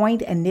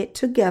 joined and knit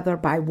together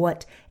by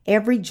what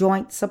every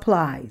joint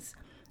supplies,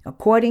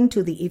 according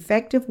to the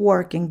effective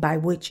working by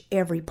which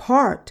every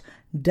part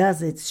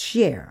does its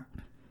share,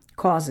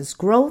 causes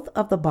growth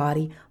of the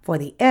body for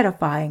the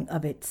edifying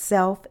of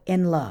itself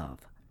in love.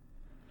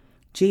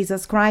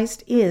 Jesus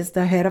Christ is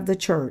the head of the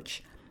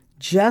church,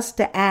 just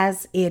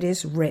as it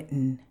is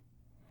written,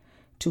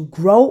 to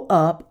grow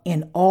up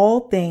in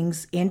all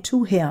things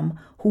into him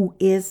who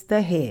is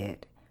the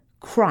head,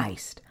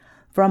 Christ,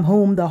 from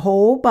whom the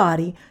whole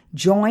body,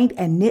 joined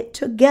and knit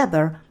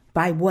together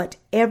by what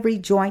every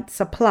joint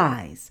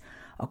supplies,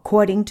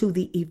 according to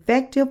the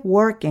effective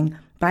working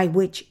by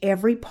which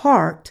every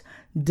part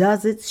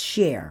does its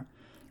share,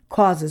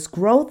 causes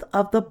growth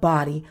of the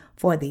body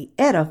for the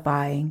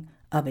edifying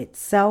of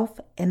itself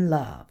in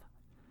love.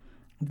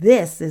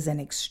 This is an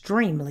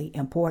extremely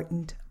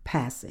important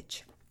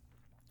passage.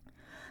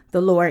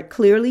 The Lord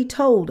clearly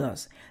told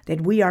us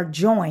that we are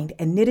joined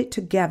and knitted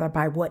together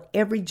by what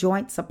every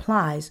joint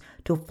supplies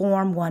to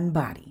form one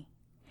body.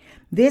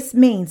 This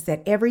means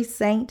that every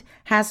saint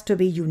has to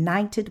be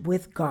united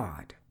with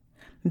God.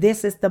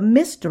 This is the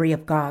mystery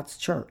of God's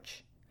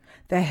church.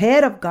 The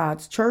head of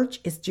God's church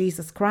is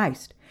Jesus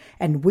Christ,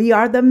 and we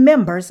are the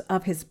members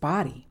of his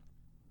body.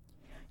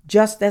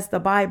 Just as the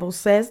Bible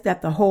says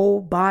that the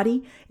whole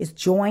body is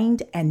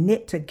joined and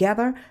knit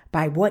together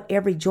by what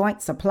every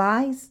joint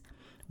supplies,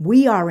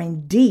 we are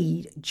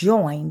indeed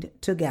joined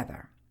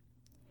together.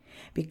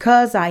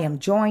 Because I am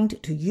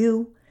joined to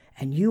you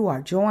and you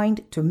are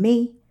joined to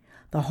me,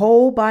 the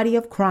whole body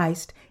of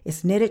Christ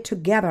is knitted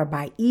together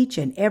by each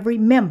and every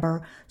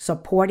member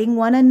supporting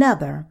one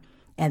another,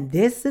 and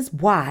this is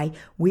why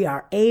we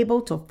are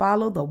able to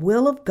follow the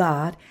will of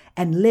God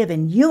and live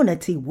in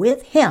unity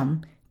with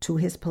him to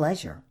his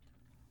pleasure.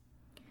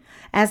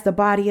 As the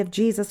body of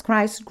Jesus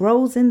Christ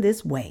grows in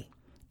this way,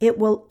 it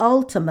will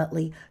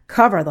ultimately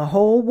cover the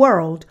whole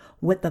world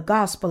with the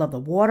gospel of the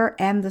water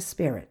and the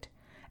Spirit,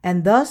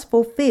 and thus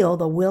fulfill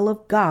the will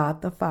of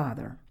God the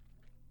Father.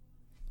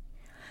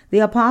 The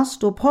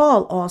Apostle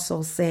Paul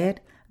also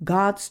said,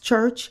 God's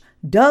church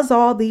does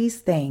all these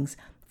things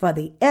for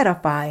the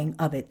edifying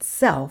of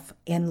itself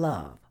in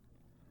love.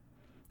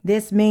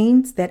 This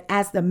means that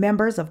as the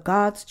members of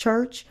God's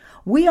church,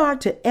 we are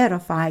to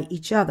edify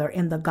each other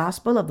in the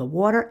gospel of the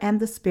water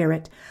and the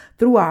Spirit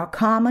through our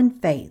common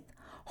faith,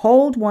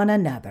 hold one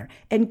another,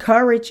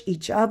 encourage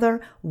each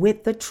other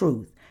with the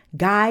truth,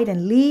 guide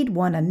and lead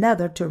one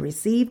another to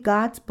receive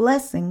God's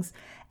blessings,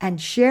 and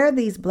share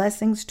these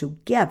blessings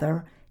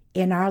together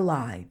in our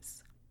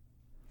lives.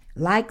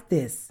 Like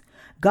this,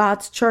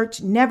 God's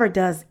church never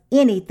does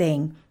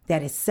anything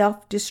that is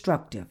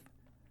self-destructive.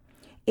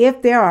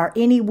 If there are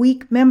any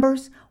weak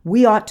members,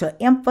 we ought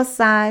to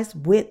emphasize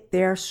with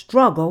their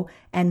struggle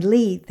and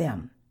lead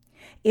them.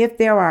 If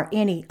there are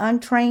any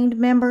untrained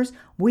members,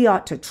 we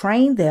ought to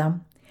train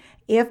them.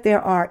 If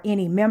there are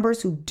any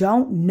members who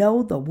don't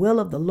know the will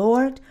of the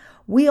Lord,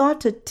 we ought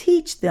to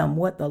teach them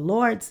what the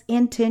Lord's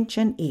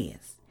intention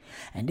is.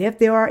 And if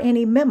there are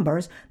any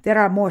members that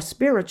are more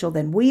spiritual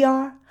than we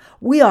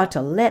ought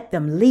to let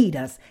them lead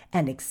us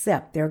and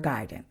accept their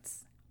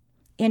guidance.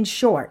 In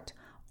short,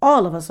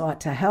 all of us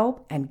ought to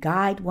help and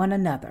guide one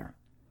another.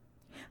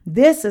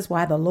 This is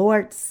why the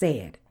Lord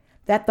said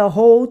that the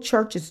whole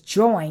church is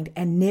joined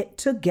and knit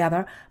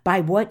together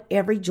by what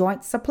every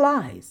joint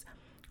supplies,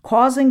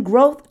 causing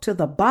growth to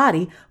the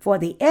body for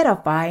the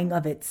edifying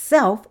of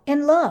itself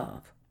in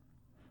love.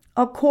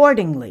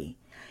 Accordingly,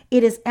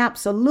 it is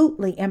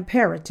absolutely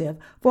imperative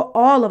for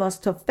all of us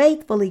to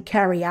faithfully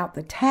carry out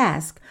the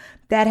tasks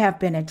that have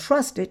been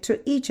entrusted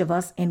to each of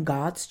us in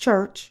God's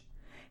church,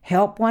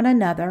 help one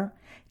another,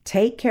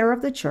 take care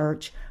of the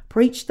church,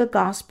 preach the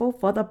gospel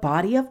for the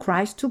body of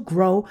Christ to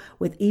grow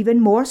with even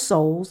more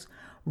souls,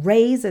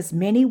 raise as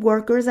many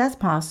workers as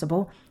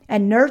possible,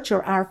 and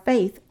nurture our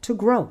faith to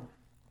grow.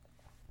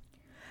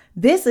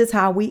 This is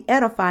how we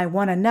edify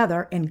one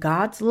another in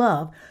God's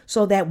love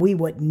so that we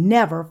would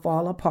never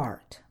fall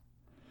apart.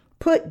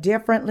 Put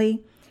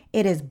differently,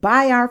 it is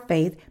by our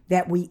faith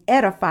that we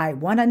edify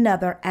one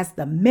another as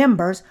the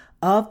members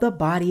of the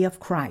body of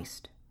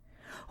Christ.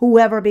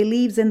 Whoever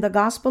believes in the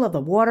gospel of the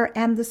water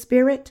and the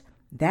Spirit,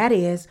 that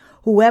is,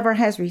 whoever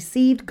has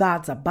received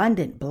God's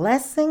abundant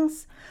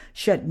blessings,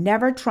 should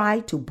never try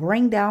to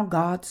bring down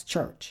God's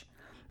church,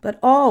 but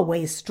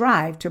always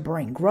strive to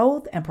bring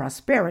growth and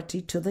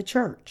prosperity to the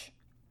church.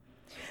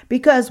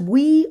 Because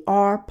we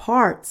are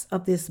parts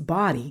of this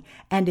body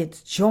and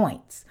its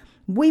joints,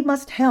 we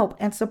must help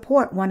and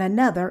support one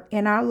another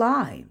in our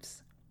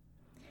lives.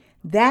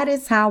 That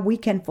is how we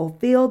can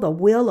fulfill the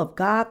will of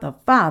God the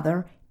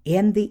Father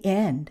in the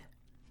end.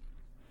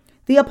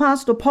 The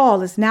Apostle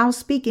Paul is now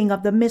speaking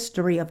of the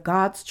mystery of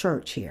God's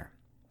church here.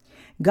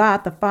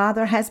 God the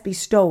Father has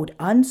bestowed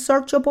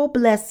unsearchable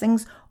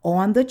blessings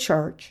on the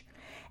church,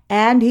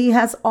 and he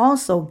has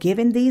also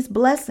given these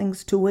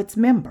blessings to its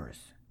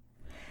members.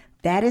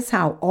 That is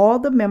how all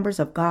the members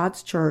of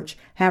God's church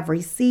have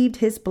received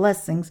his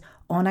blessings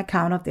on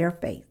account of their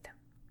faith.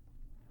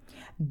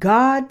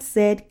 God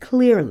said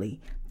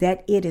clearly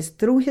that it is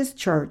through his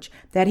church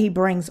that he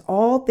brings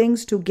all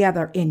things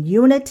together in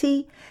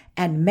unity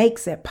and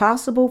makes it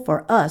possible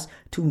for us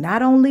to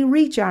not only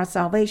reach our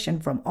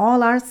salvation from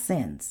all our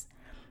sins,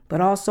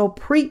 but also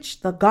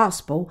preach the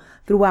gospel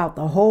throughout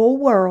the whole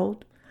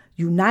world,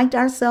 unite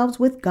ourselves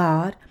with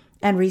God,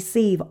 and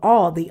receive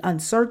all the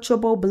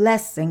unsearchable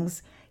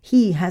blessings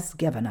he has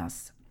given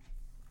us.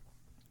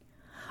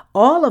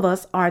 All of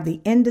us are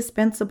the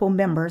indispensable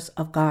members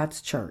of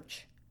God's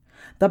church.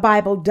 The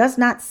Bible does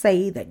not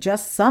say that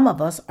just some of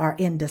us are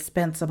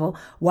indispensable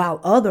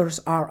while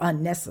others are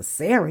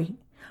unnecessary.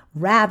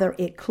 Rather,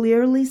 it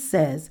clearly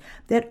says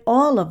that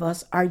all of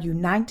us are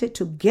united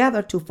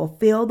together to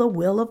fulfill the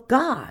will of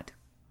God.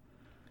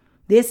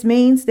 This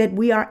means that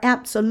we are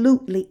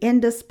absolutely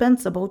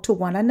indispensable to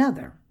one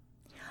another.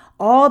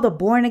 All the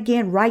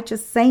born-again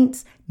righteous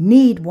saints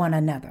need one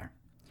another.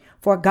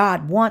 For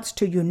God wants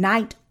to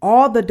unite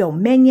all the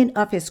dominion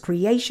of his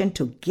creation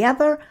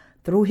together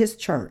through his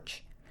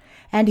church.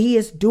 And he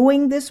is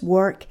doing this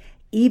work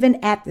even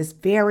at this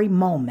very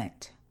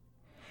moment.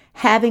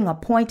 Having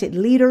appointed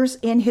leaders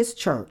in his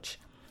church,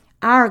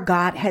 our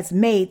God has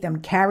made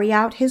them carry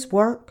out his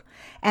work,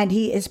 and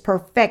he is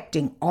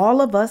perfecting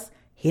all of us,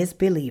 his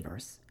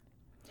believers.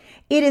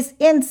 It is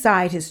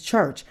inside his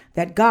church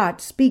that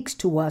God speaks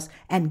to us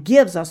and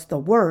gives us the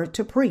word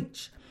to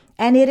preach.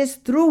 And it is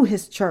through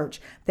his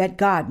church that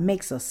God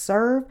makes us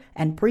serve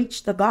and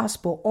preach the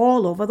gospel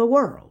all over the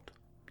world.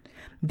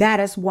 That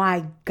is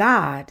why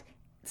God's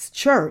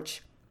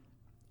church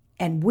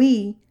and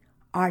we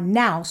are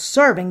now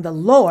serving the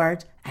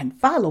Lord and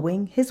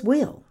following his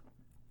will.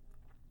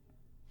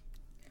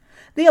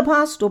 The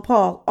Apostle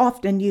Paul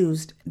often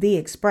used the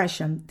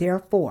expression,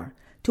 therefore,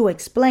 to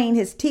explain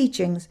his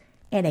teachings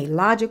in a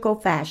logical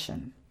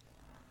fashion.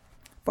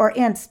 For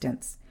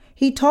instance,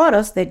 he taught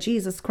us that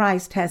Jesus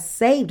Christ has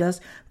saved us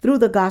through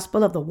the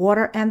gospel of the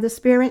water and the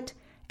Spirit,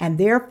 and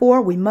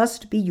therefore we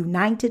must be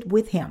united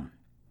with him.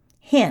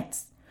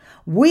 Hence,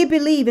 we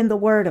believe in the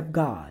word of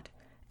God,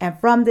 and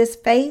from this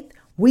faith,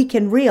 we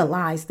can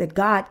realize that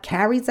God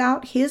carries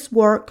out his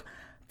work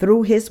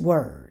through his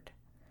word.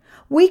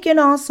 We can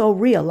also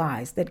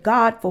realize that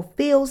God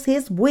fulfills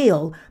his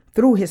will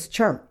through his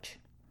church.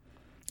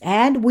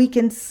 And we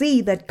can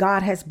see that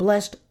God has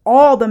blessed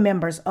all the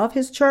members of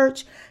his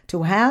church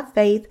to have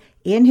faith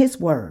in his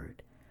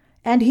word.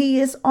 And he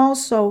is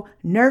also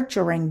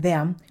nurturing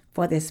them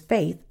for this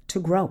faith to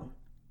grow.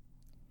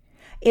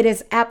 It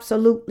is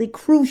absolutely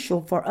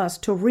crucial for us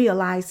to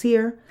realize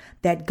here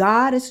that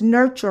God is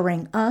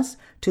nurturing us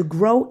to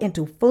grow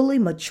into fully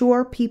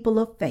mature people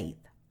of faith.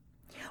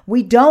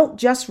 We don't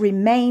just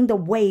remain the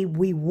way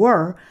we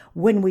were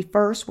when we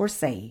first were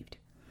saved,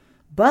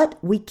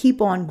 but we keep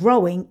on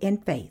growing in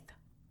faith.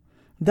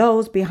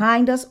 Those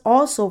behind us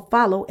also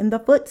follow in the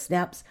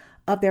footsteps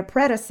of their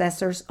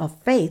predecessors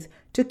of faith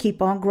to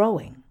keep on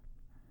growing.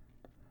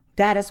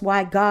 That is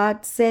why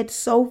God said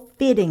so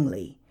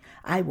fittingly,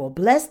 I will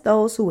bless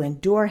those who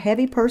endure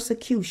heavy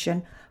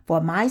persecution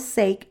for my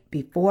sake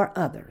before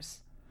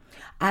others.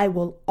 I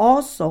will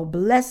also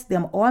bless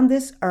them on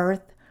this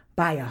earth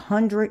by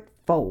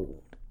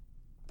 100-fold.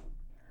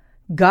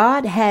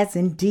 God has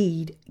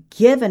indeed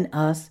given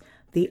us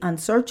the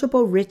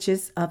unsearchable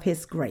riches of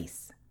his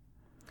grace.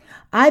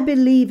 I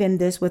believe in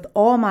this with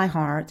all my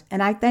heart,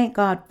 and I thank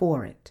God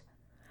for it.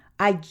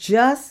 I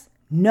just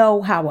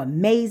know how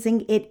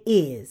amazing it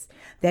is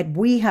that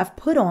we have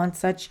put on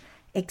such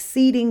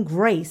exceeding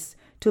grace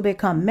to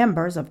become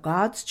members of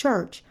God's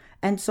church,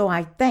 and so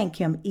I thank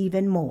him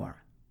even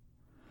more.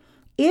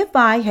 If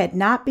I had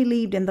not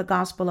believed in the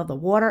gospel of the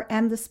water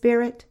and the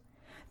Spirit,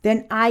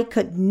 then I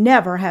could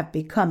never have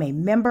become a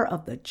member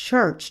of the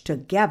church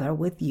together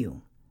with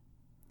you.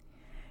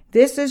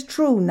 This is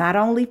true not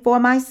only for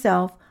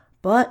myself,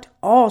 but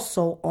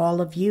also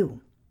all of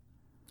you.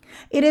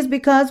 It is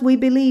because we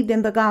believed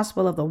in the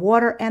gospel of the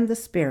water and the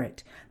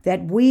Spirit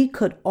that we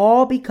could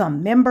all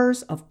become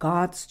members of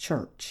God's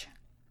church.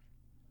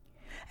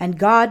 And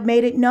God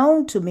made it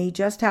known to me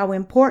just how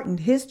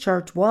important his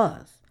church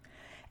was,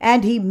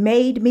 and he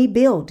made me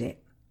build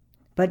it.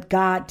 But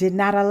God did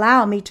not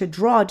allow me to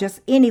draw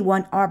just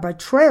anyone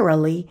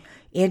arbitrarily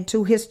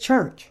into his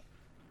church.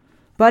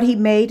 But he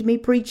made me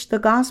preach the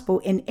gospel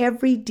in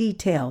every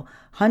detail,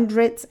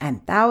 hundreds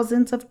and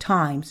thousands of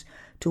times,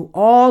 to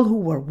all who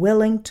were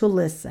willing to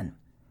listen,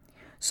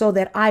 so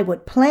that I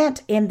would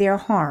plant in their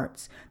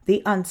hearts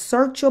the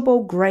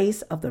unsearchable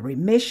grace of the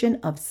remission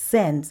of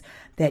sins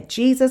that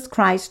Jesus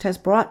Christ has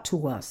brought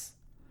to us,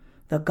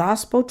 the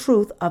gospel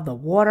truth of the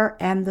water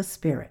and the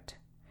Spirit,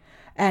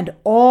 and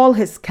all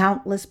his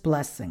countless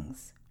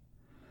blessings.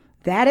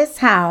 That is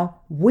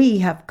how we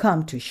have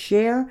come to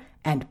share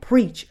and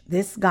preach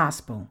this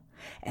gospel,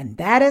 and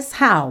that is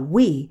how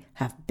we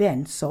have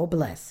been so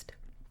blessed.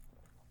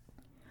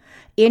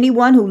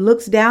 Anyone who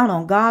looks down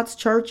on God's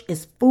church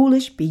is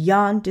foolish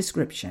beyond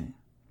description.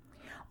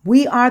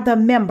 We are the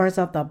members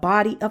of the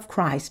body of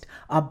Christ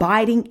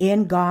abiding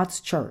in God's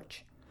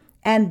church,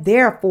 and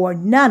therefore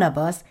none of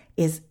us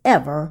is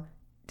ever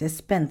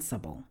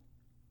dispensable.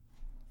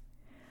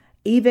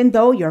 Even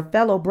though your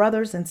fellow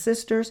brothers and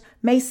sisters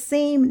may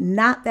seem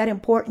not that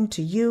important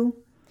to you,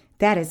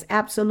 that is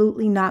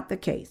absolutely not the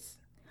case.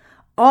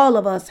 All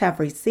of us have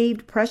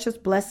received precious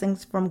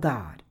blessings from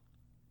God.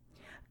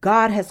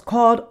 God has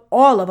called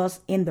all of us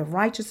in the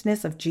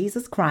righteousness of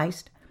Jesus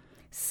Christ,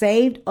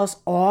 saved us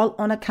all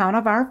on account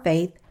of our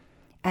faith,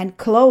 and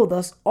clothed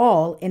us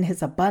all in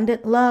his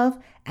abundant love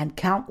and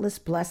countless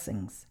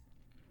blessings.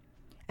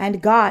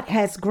 And God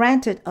has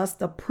granted us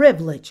the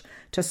privilege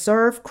to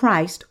serve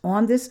Christ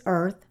on this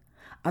earth,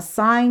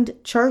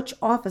 assigned church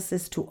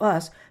offices to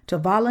us to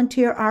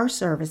volunteer our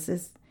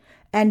services,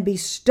 and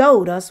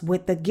bestowed us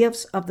with the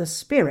gifts of the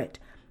Spirit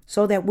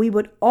so that we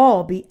would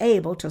all be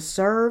able to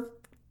serve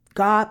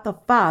God the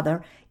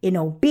Father in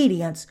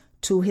obedience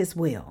to his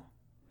will.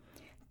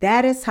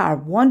 That is how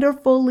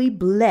wonderfully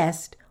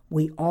blessed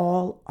we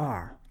all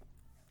are.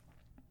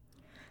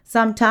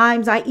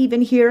 Sometimes I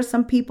even hear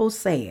some people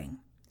saying,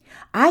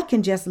 I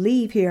can just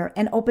leave here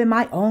and open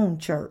my own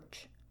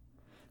church.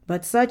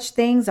 But such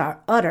things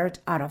are uttered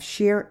out of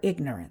sheer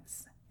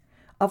ignorance.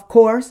 Of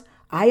course,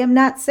 I am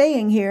not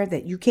saying here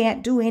that you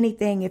can't do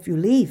anything if you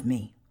leave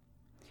me.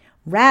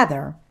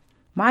 Rather,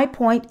 my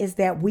point is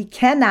that we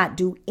cannot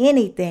do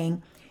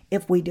anything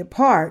if we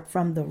depart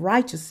from the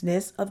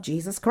righteousness of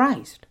Jesus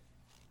Christ.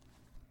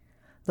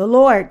 The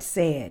Lord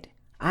said,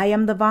 I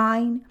am the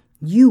vine,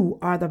 you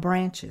are the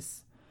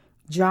branches.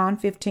 John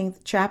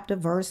 15th chapter,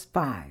 verse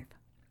 5.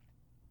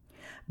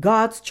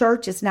 God's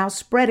church is now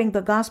spreading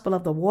the gospel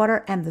of the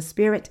water and the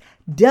Spirit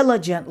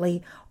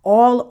diligently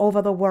all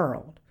over the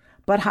world.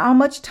 But how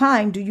much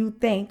time do you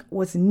think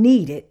was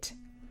needed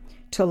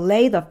to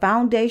lay the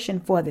foundation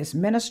for this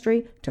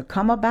ministry to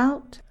come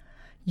about?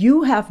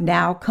 You have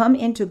now come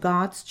into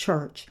God's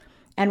church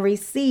and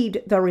received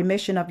the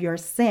remission of your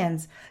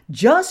sins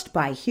just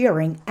by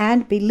hearing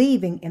and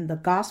believing in the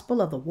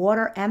gospel of the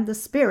water and the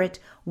Spirit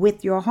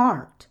with your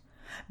heart.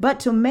 But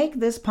to make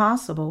this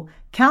possible,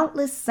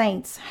 countless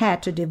saints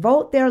had to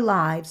devote their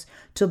lives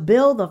to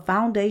build the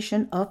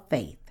foundation of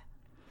faith.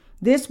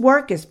 This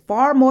work is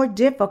far more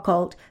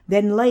difficult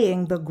than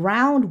laying the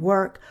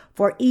groundwork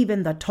for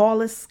even the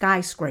tallest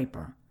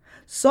skyscraper,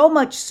 so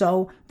much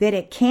so that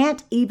it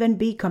can't even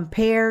be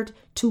compared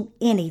to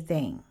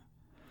anything.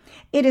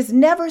 It is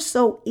never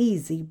so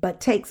easy, but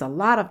takes a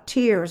lot of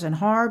tears and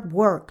hard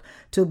work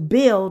to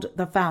build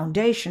the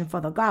foundation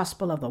for the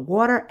gospel of the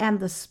water and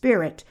the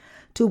Spirit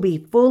to be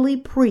fully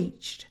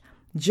preached,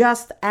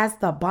 just as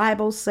the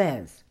Bible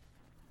says.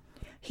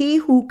 He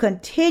who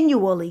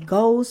continually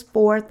goes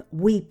forth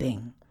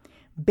weeping,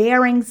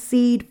 bearing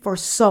seed for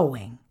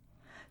sowing,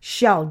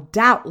 shall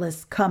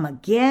doubtless come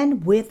again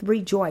with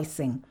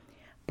rejoicing,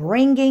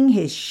 bringing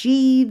his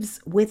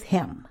sheaves with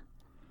him.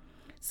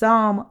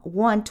 Psalm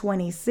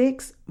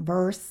 126,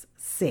 verse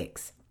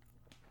 6.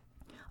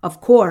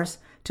 Of course,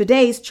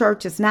 today's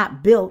church is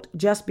not built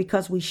just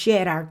because we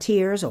shed our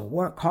tears or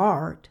work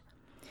hard.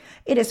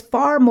 It is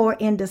far more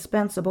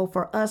indispensable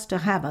for us to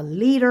have a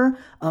leader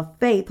of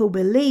faith who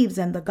believes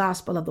in the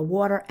gospel of the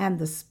water and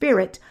the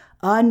Spirit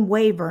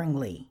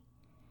unwaveringly.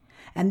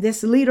 And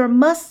this leader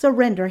must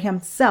surrender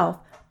himself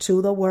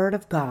to the Word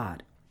of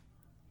God.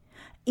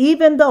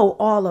 Even though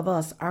all of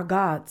us are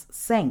God's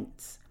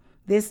saints,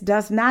 this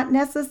does not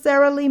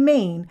necessarily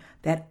mean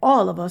that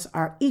all of us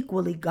are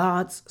equally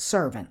God's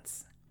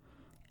servants.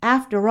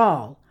 After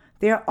all,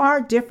 there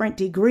are different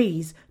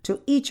degrees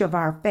to each of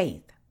our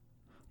faith,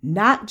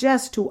 not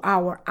just to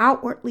our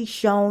outwardly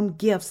shown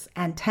gifts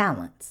and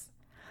talents.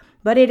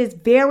 But it is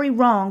very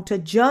wrong to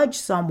judge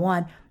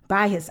someone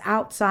by his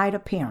outside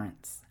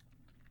appearance.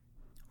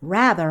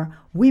 Rather,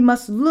 we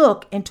must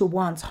look into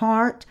one's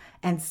heart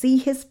and see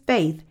his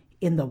faith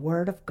in the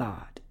Word of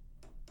God.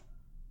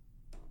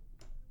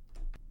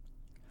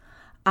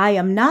 I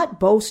am not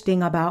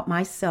boasting about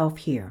myself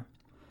here,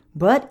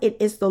 but it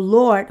is the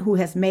Lord who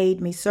has made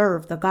me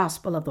serve the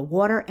gospel of the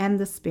water and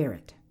the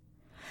Spirit.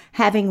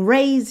 Having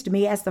raised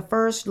me as the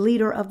first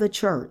leader of the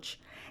church,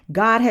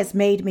 God has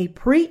made me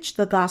preach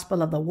the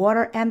gospel of the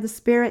water and the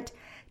Spirit,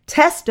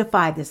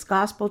 testify this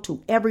gospel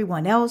to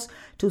everyone else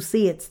to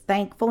see its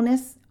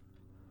thankfulness,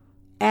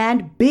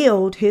 and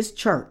build his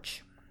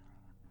church.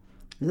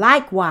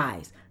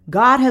 Likewise,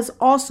 God has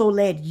also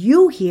led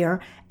you here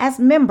as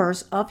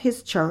members of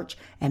his church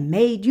and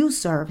made you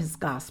serve his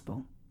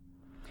gospel.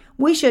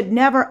 We should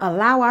never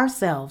allow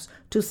ourselves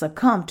to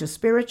succumb to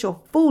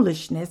spiritual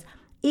foolishness,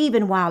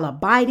 even while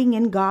abiding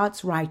in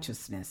God's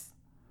righteousness.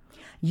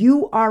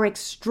 You are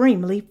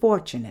extremely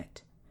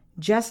fortunate,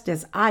 just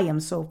as I am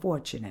so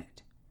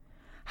fortunate.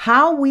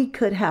 How we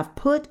could have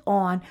put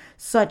on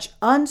such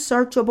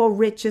unsearchable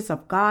riches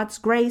of God's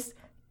grace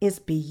is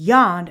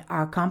beyond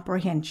our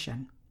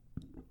comprehension.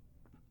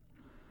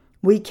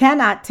 We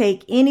cannot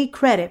take any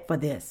credit for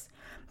this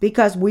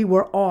because we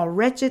were all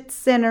wretched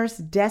sinners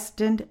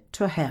destined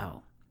to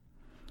hell.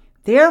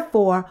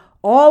 Therefore,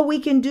 all we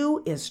can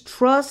do is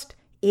trust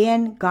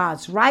in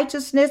God's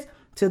righteousness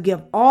to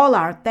give all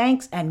our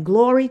thanks and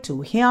glory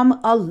to him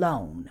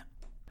alone.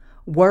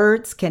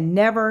 Words can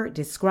never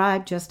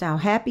describe just how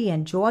happy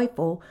and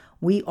joyful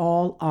we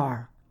all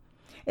are.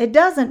 It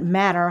doesn't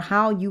matter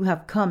how you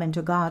have come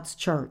into God's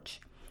church,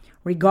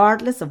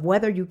 regardless of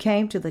whether you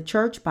came to the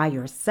church by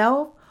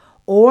yourself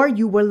or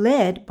you were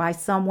led by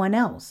someone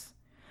else.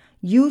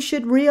 You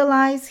should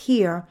realize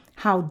here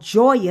how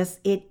joyous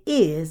it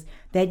is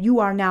that you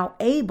are now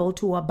able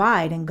to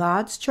abide in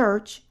God's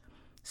church,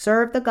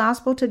 serve the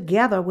gospel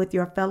together with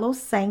your fellow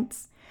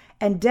saints,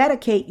 and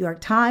dedicate your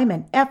time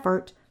and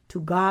effort to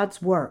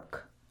God's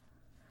work.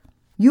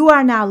 You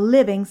are now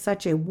living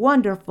such a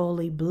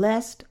wonderfully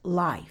blessed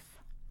life.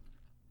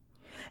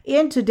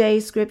 In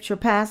today's scripture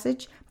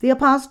passage, the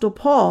Apostle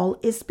Paul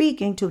is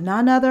speaking to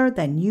none other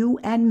than you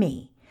and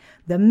me,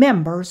 the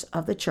members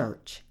of the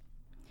church.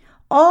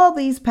 All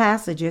these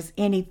passages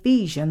in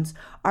Ephesians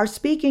are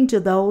speaking to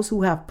those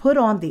who have put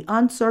on the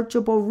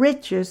unsearchable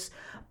riches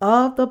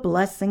of the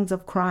blessings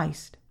of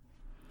Christ.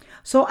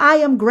 So I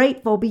am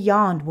grateful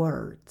beyond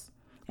words,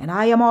 and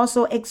I am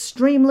also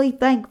extremely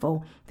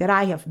thankful that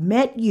I have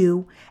met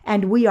you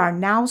and we are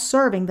now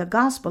serving the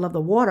gospel of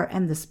the water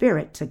and the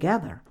Spirit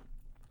together.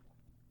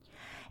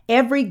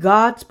 Every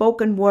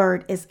God-spoken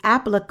word is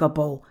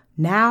applicable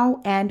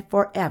now and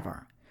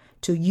forever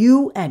to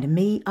you and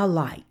me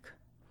alike.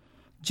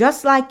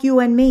 Just like you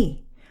and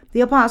me,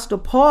 the Apostle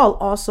Paul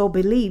also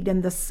believed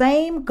in the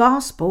same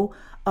gospel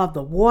of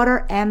the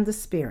water and the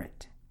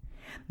Spirit.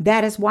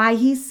 That is why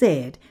he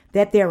said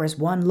that there is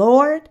one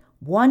Lord,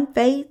 one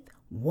faith,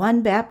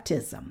 one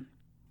baptism.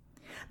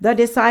 The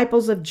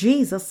disciples of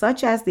Jesus,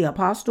 such as the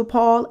Apostle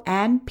Paul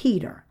and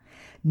Peter,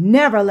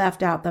 never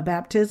left out the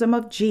baptism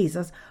of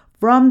Jesus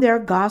from their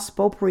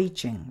gospel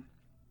preaching.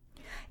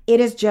 It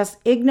is just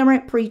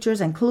ignorant preachers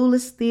and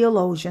clueless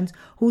theologians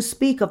who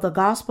speak of the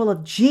gospel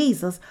of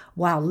Jesus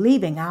while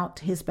leaving out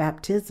his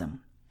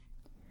baptism.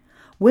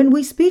 When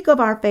we speak of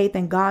our faith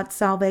in God's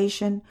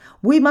salvation,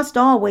 we must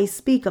always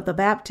speak of the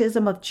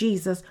baptism of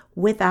Jesus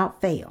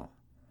without fail.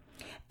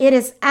 It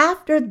is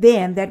after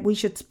then that we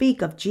should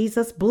speak of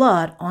Jesus'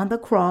 blood on the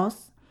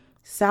cross,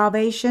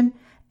 salvation,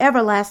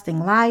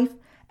 everlasting life,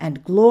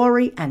 and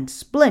glory and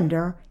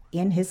splendor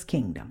in his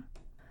kingdom.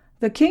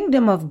 The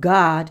kingdom of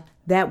God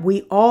that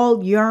we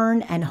all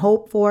yearn and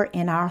hope for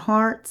in our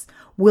hearts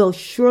will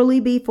surely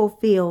be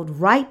fulfilled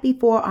right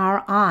before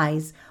our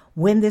eyes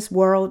when this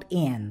world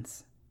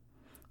ends.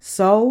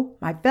 So,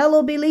 my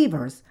fellow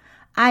believers,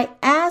 I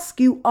ask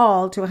you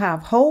all to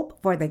have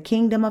hope for the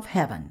kingdom of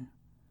heaven.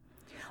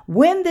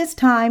 When this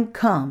time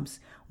comes,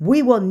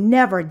 we will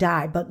never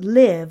die but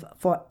live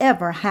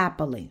forever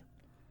happily.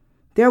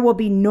 There will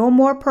be no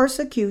more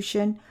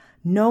persecution,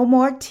 no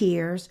more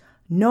tears,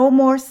 no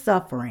more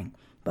suffering,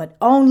 but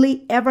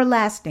only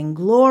everlasting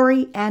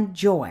glory and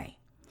joy.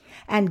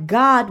 And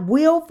God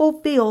will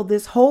fulfill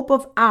this hope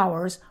of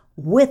ours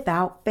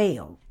without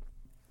fail.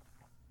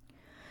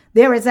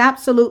 There is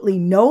absolutely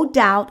no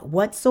doubt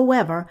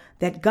whatsoever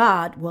that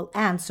God will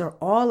answer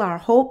all our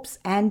hopes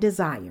and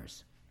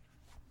desires.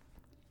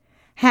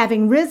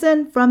 Having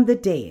risen from the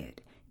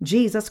dead,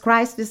 Jesus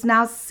Christ is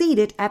now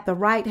seated at the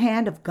right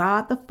hand of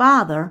God the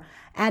Father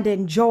and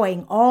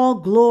enjoying all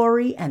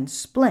glory and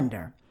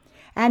splendor,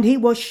 and he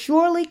will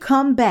surely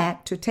come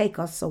back to take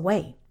us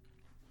away.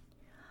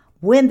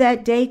 When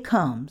that day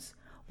comes,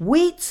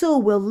 we too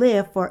will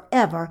live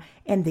forever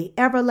in the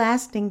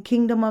everlasting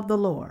kingdom of the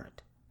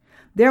Lord.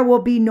 There will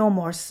be no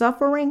more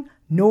suffering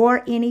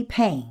nor any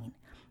pain,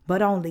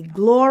 but only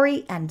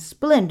glory and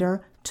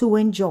splendor to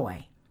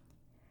enjoy.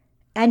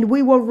 And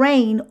we will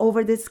reign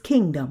over this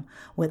kingdom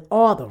with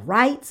all the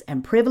rights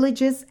and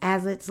privileges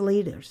as its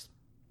leaders.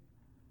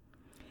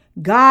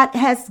 God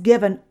has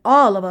given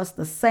all of us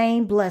the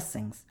same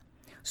blessings.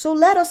 So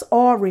let us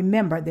all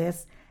remember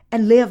this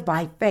and live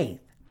by faith.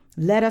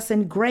 Let us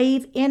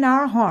engrave in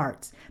our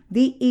hearts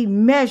the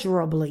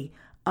immeasurably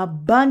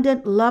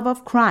abundant love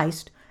of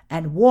Christ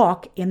and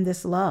walk in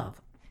this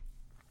love.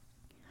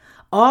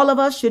 All of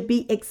us should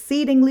be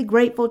exceedingly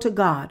grateful to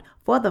God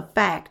for the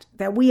fact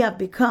that we have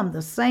become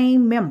the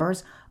same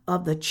members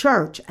of the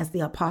church as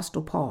the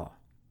Apostle Paul.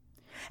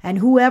 And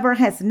whoever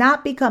has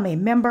not become a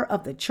member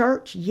of the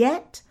church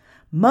yet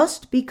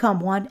must become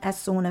one as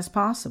soon as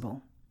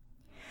possible.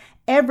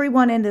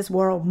 Everyone in this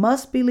world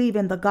must believe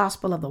in the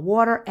gospel of the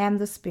water and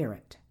the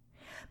Spirit.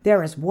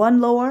 There is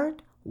one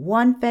Lord,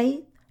 one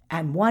faith,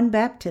 and one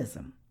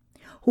baptism.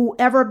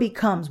 Whoever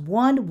becomes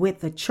one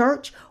with the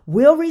church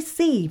will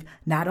receive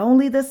not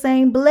only the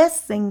same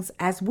blessings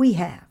as we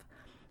have,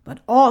 but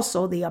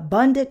also the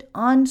abundant,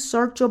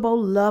 unsearchable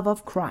love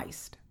of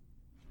Christ.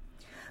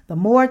 The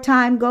more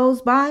time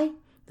goes by,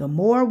 the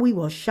more we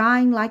will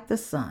shine like the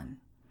sun.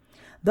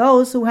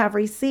 Those who have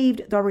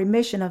received the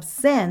remission of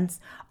sins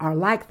are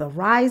like the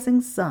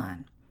rising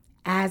sun,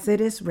 as it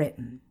is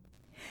written.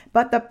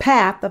 But the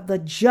path of the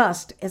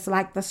just is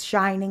like the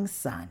shining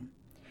sun,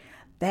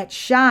 that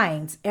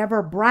shines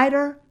ever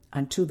brighter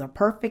unto the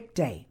perfect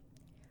day.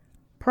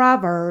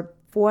 Proverbs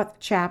 4th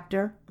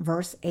chapter,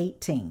 verse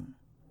 18.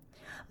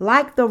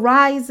 Like the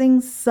rising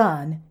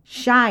sun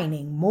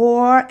shining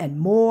more and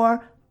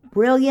more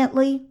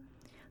brilliantly,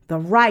 the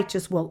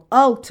righteous will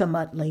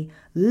ultimately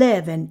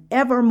live an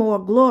ever more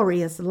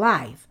glorious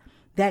life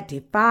that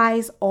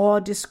defies all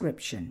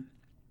description.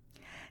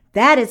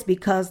 That is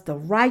because the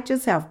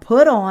righteous have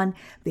put on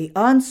the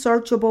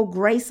unsearchable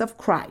grace of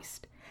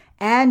Christ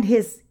and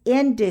his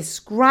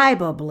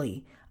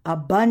indescribably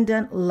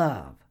abundant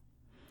love.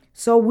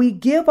 So we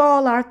give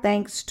all our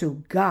thanks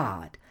to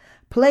God,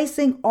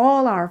 placing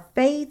all our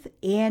faith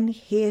in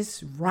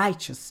his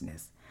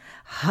righteousness.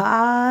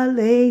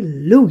 Hallelujah.